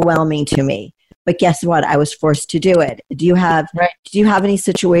overwhelming to me. But guess what? I was forced to do it. Do you have any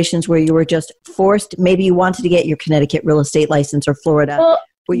situations where you were just forced? Maybe you wanted to get your Connecticut real estate license or Florida,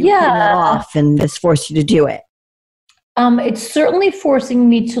 where you were putting that off, and this forced you to do it. It's certainly forcing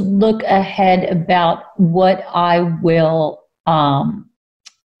me to look ahead about what I will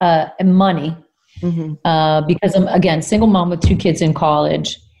money, because I'm, again, single mom with 2 kids in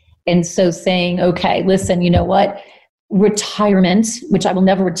college, and so saying, okay, listen, you know what? Retirement, which I will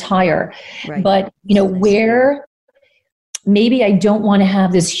never retire, but where maybe I don't want to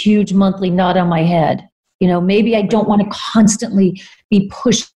have this huge monthly knot on my head. Maybe I don't want to constantly be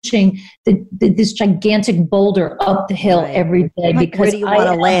pushing this gigantic boulder up the hill every day. Because where do you want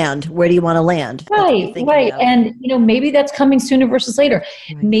to land? Where do you want to land? Right. And maybe that's coming sooner versus later.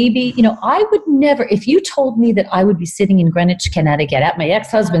 Right. Maybe I would never. If you told me that I would be sitting in Greenwich, Connecticut, at my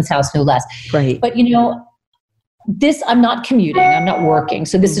ex-husband's house, no less. Right. But this, I'm not commuting, I'm not working.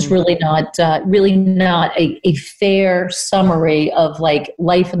 So this is really not a fair summary of like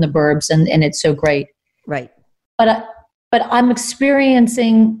life in the burbs, and it's so great. Right. But I'm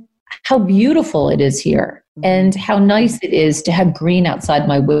experiencing how beautiful it is here and how nice it is to have green outside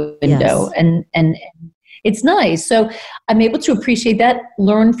my window. Yes. And it's nice. So I'm able to appreciate that,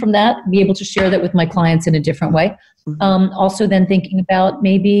 learn from that, be able to share that with my clients in a different way. Also then thinking about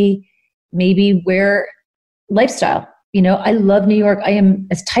maybe where lifestyle. I love New York. I am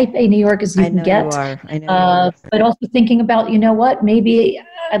as type A New York as you can get. I know you are. But also thinking about, what, maybe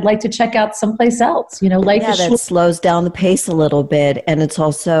I'd like to check out someplace else. Life is short. Slows down the pace a little bit, and it's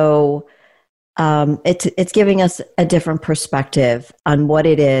also it's giving us a different perspective on what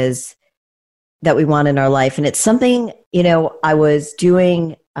it is that we want in our life. And it's something, I was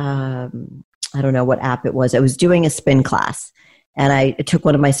doing. I don't know what app it was. I was doing a spin class. And I took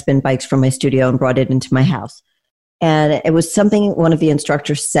one of my spin bikes from my studio and brought it into my house. And it was something one of the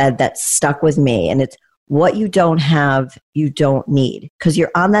instructors said that stuck with me. And it's, what you don't have, you don't need. Because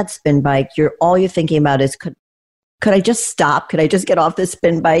you're on that spin bike, all you're thinking about is, could I just stop? Could I just get off this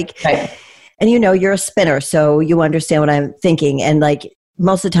spin bike? Right. And you're a spinner, so you understand what I'm thinking. And like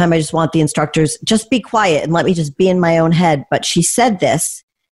most of the time, I just want the instructors, just be quiet and let me just be in my own head. But she said this,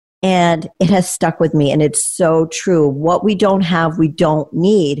 and it has stuck with me, and it's so true. What we don't have, we don't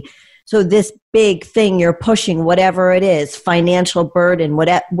need. So this big thing you're pushing, whatever it is, financial burden,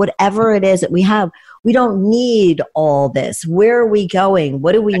 whatever it is that we have, we don't need all this. Where are we going?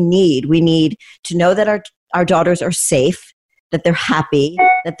 What do we need? We need to know that our daughters are safe, that they're happy,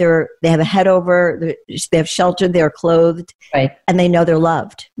 that they have a head over, they have shelter, they're clothed, right, and they know they're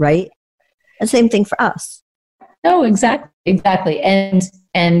loved, right? And same thing for us. No, exactly. And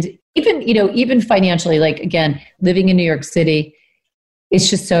even, even financially, like, again, living in New York City, it's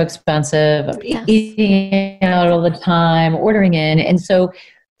just so expensive. Yes. Eating out all the time, ordering in. And so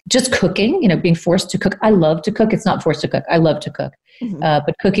just cooking, being forced to cook. I love to cook. It's not forced to cook. I love to cook. Mm-hmm.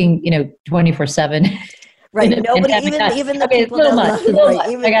 But cooking, 24/7. Right. Nobody, even the people that love,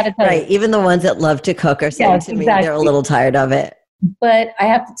 I gotta tell you. Even the ones that love to cook are saying to me they're a little tired of it. But I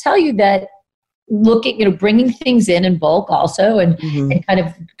have to tell you that looking, bringing things in bulk also, and kind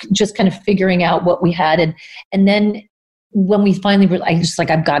of figuring out what we had, and then when we finally were, I just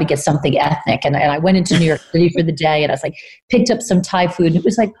I've got to get something ethnic, and I went into New York City for the day, and I was picked up some Thai food, and it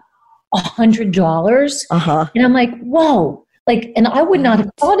was $100, and I'm like, whoa. And I would not have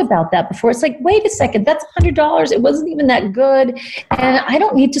thought about that before. It's wait a second, that's $100. It wasn't even that good. And I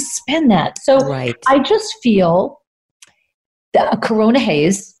don't need to spend that. So I just feel a Corona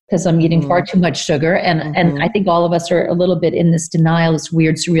haze because I'm eating far too much sugar. And I think all of us are a little bit in this denial, this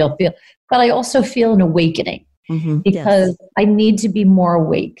weird, surreal feel. But I also feel an awakening because I need to be more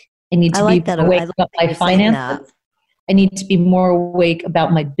awake. I need to be awake about my finances. I need to be more awake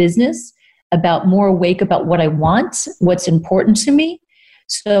about my business, more awake about what I want, what's important to me.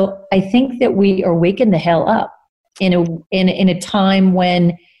 So I think that we are waking the hell up in a time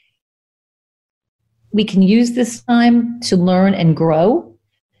when we can use this time to learn and grow,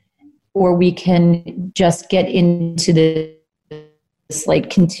 or we can just get into this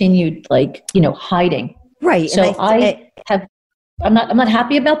continued hiding. Right. So I'm not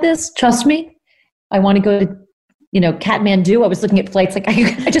happy about this. Trust me. I want to go to Kathmandu. I was looking at flights. I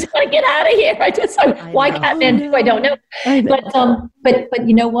just want to get out of here. Why Kathmandu? I don't know. But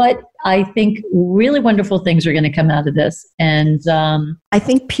you know what? I think really wonderful things are going to come out of this. And I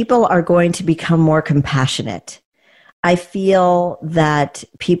think people are going to become more compassionate. I feel that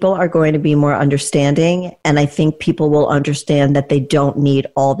people are going to be more understanding. And I think people will understand that they don't need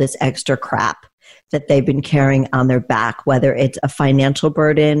all this extra crap that they've been carrying on their back, whether it's a financial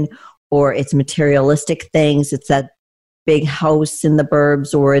burden or it's materialistic things. It's that big house in the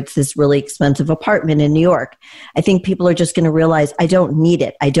burbs, or it's this really expensive apartment in New York. I think people are just going to realize, I don't need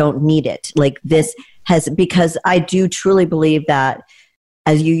it. I don't need it. Because I do truly believe that,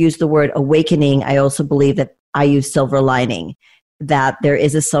 as you use the word awakening, I also believe that I use silver lining, that there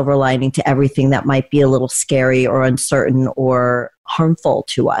is a silver lining to everything that might be a little scary or uncertain or harmful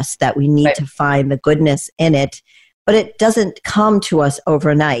to us, that we need to find the goodness in it. But it doesn't come to us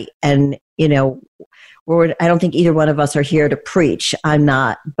overnight. And, I don't think either one of us are here to preach. I'm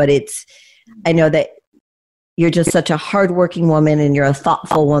not. But I know that you're just such a hardworking woman, and you're a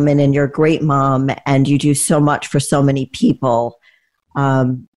thoughtful woman, and you're a great mom, and you do so much for so many people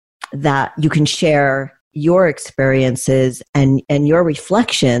that you can share your experiences and your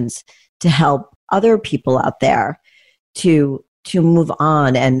reflections to help other people out there to move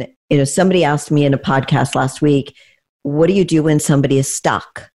on. And, somebody asked me in a podcast last week, what do you do when somebody is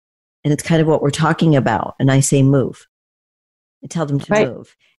stuck? And it's kind of what we're talking about. And I say, move. I tell them to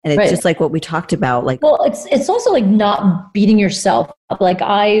move. And it's just like what we talked about. Well, it's also not beating yourself up.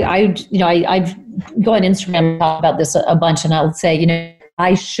 I go on Instagram and talk about this a bunch, and I'll say,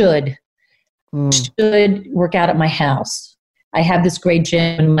 I should work out at my house. I have this great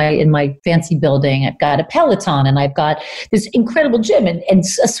gym in my fancy building. I've got a Peloton, and I've got this incredible gym and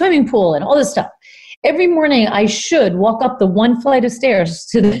a swimming pool and all this stuff. Every morning I should walk up the one flight of stairs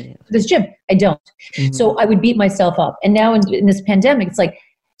to this gym. I don't. So I would beat myself up. And now in this pandemic, it's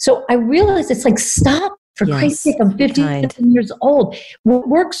so I realized it's stop, for Christ's sake, I'm 57 years old. What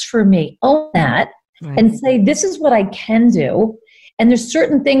works for me, own that, and say, this is what I can do. And there's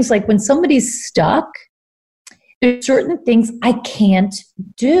certain things, when somebody's stuck, there's certain things I can't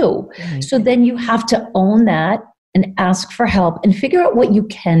do. Right. So then you have to own that and ask for help and figure out what you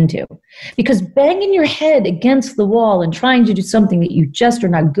can do. Because banging your head against the wall and trying to do something that you just are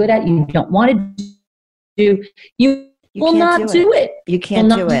not good at, you don't want to do, you will not do it. You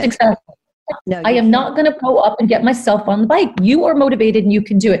can't do it. Successful. No, I am not going to go up and get myself on the bike. You are motivated and you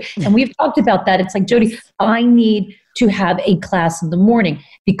can do it. And we've talked about that. It's Jody, I need to have a class in the morning,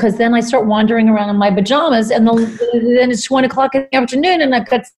 because then I start wandering around in my pajamas, and then it's 1 o'clock in the afternoon and I've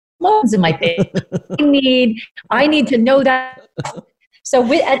got moans in my face. I need to know that. So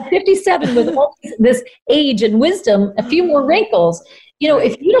at 57, with all this age and wisdom, a few more wrinkles,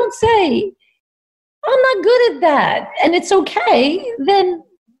 if you don't say, I'm not good at that, and it's okay, then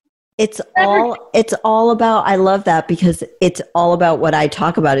it's all about, I love that, because it's all about what I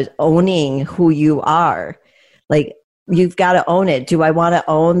talk about is owning who you are. you've got to own it. Do I want to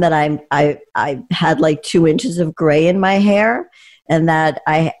own that I had like 2 inches of gray in my hair and that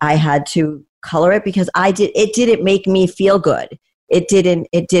I had to color it because it didn't make me feel good. It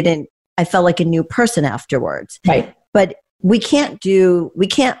didn't, I felt like a new person afterwards. Right. But we can't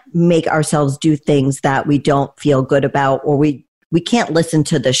make ourselves do things that we don't feel good about, or we can't listen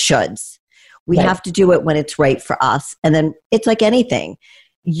to the shoulds. We Right. have to do it when it's right for us. And then it's like anything.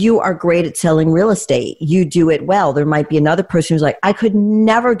 You are great at selling real estate. You do it well. There might be another person who's like, I could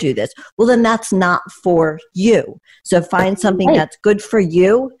never do this. Well, then that's not for you. So find something Right. that's good for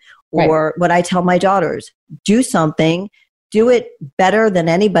you. Or Right. what I tell my daughters, do something, do it better than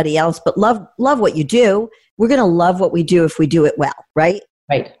anybody else, but love what you do. We're going to love what we do if we do it well, right?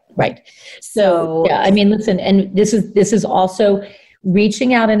 Right. So yeah, I mean, listen, and this is also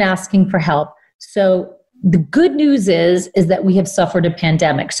reaching out and asking for help. So the good news is that we have suffered a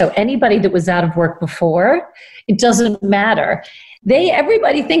pandemic. So anybody that was out of work before, it doesn't matter.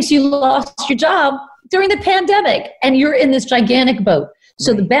 Everybody thinks you lost your job during the pandemic and you're in this gigantic boat.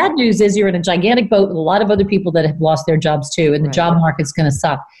 So the bad news is you're in a gigantic boat with a lot of other people that have lost their jobs too, and the job market's going to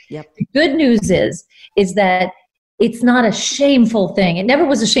suck. Yep. The good news is that it's not a shameful thing. It never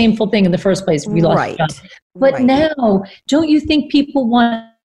was a shameful thing in the first place if you lost your job. But now, don't you think people want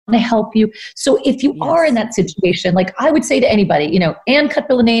to help you? So if you are in that situation, like I would say to anybody, Ann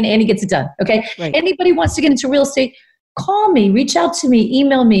Cutbill Lenane, Annie gets it done. Okay. Right. Anybody wants to get into real estate, call me, reach out to me,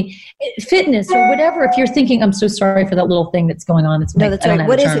 email me, fitness or whatever. If you're thinking, I'm so sorry for that little thing that's going on. No, that's right.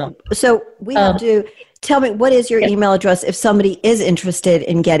 What is it? So we have to tell me, what is your email address if somebody is interested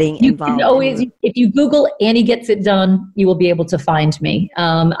in getting involved? You can always, if you Google Annie Gets It Done, you will be able to find me.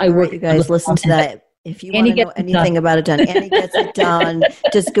 I work. You guys listen to that. If you want to know anything about it done, Annie Gets It Done.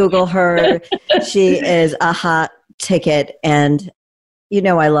 Just Google her. She is a hot ticket, and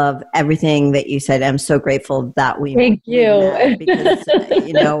I love everything that you said. I'm so grateful that we thank you because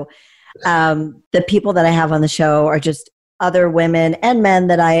the people that I have on the show are just other women and men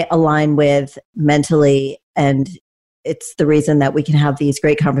that I align with mentally, and it's the reason that we can have these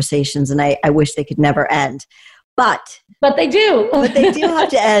great conversations. And I wish they could never end, but they do. But they do have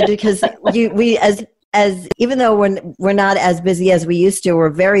to end because we as even though we're not as busy as we used to, we're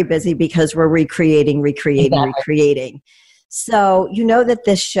very busy because we're recreating. So that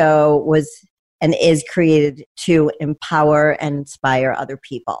this show was and is created to empower and inspire other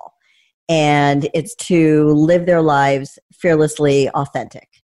people. And it's to live their lives fearlessly authentic.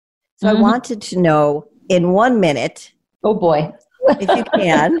 So I wanted to know in 1 minute. Oh boy. If you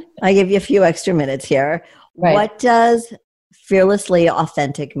can, I give you a few extra minutes here. Right. What does fearlessly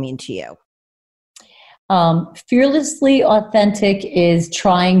authentic mean to you? Fearlessly authentic is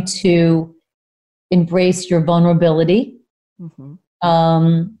trying to embrace your vulnerability.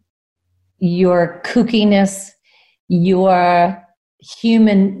 Mm-hmm. Your kookiness, your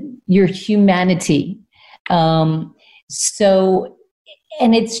humanity. And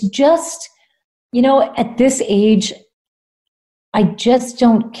it's just, at this age, I just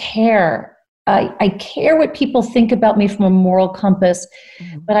don't care. I care what people think about me from a moral compass,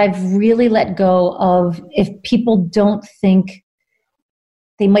 but I've really let go of if people don't think,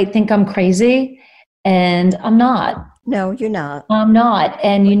 they might think I'm crazy, and I'm not. No, you're not. I'm not.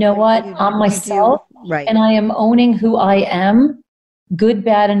 And you know what? I'm myself. Right. And I am owning who I am, good,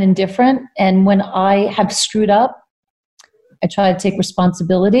 bad, and indifferent. And when I have screwed up, I try to take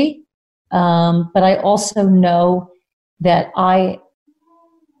responsibility. But I also know that I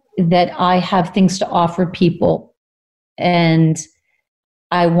have things to offer people, and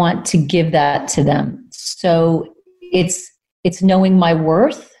I want to give that to them. So it's knowing my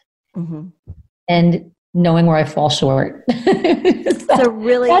worth and knowing where I fall short. So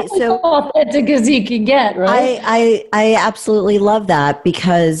really, that's as authentic as you can get, right? I absolutely love that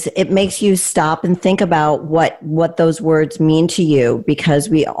because it makes you stop and think about what those words mean to you, because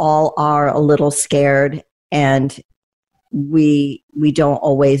we all are a little scared and we don't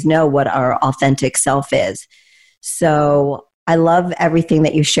always know what our authentic self is. So I love everything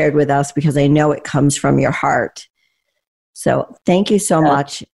that you shared with us because I know it comes from your heart. So thank you so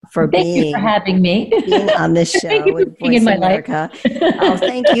much for having me being on this show. Thank you for being in my America. Life. Oh,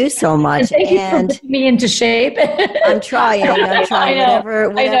 thank you so much. And thank you for putting me into shape. I'm trying. I know.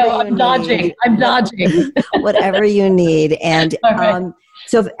 Whatever I'm dodging. Whatever you need. And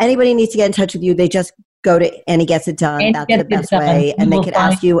so if anybody needs to get in touch with you, they just go to Annie Gets It Done. That's the best way. And they can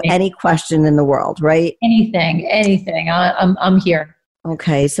ask you any question in the world, right? Anything. I'm here.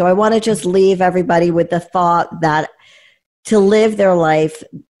 Okay. So I want to just leave everybody with the thought that to live their life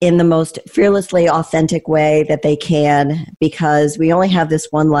in the most fearlessly authentic way that they can, because we only have this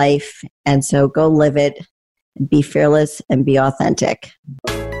one life. And so go live it Be fearless and be authentic.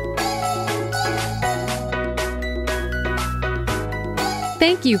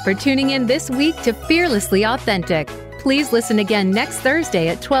 Thank you for tuning in this week to Fearlessly Authentic. Please listen again next Thursday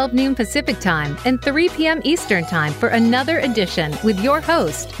at 12 noon Pacific Time and 3 p.m. Eastern Time for another edition with your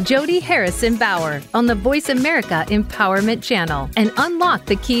host, Jody Harrison Bauer, on the Voice America Empowerment Channel, and unlock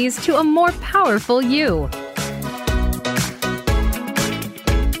the keys to a more powerful you.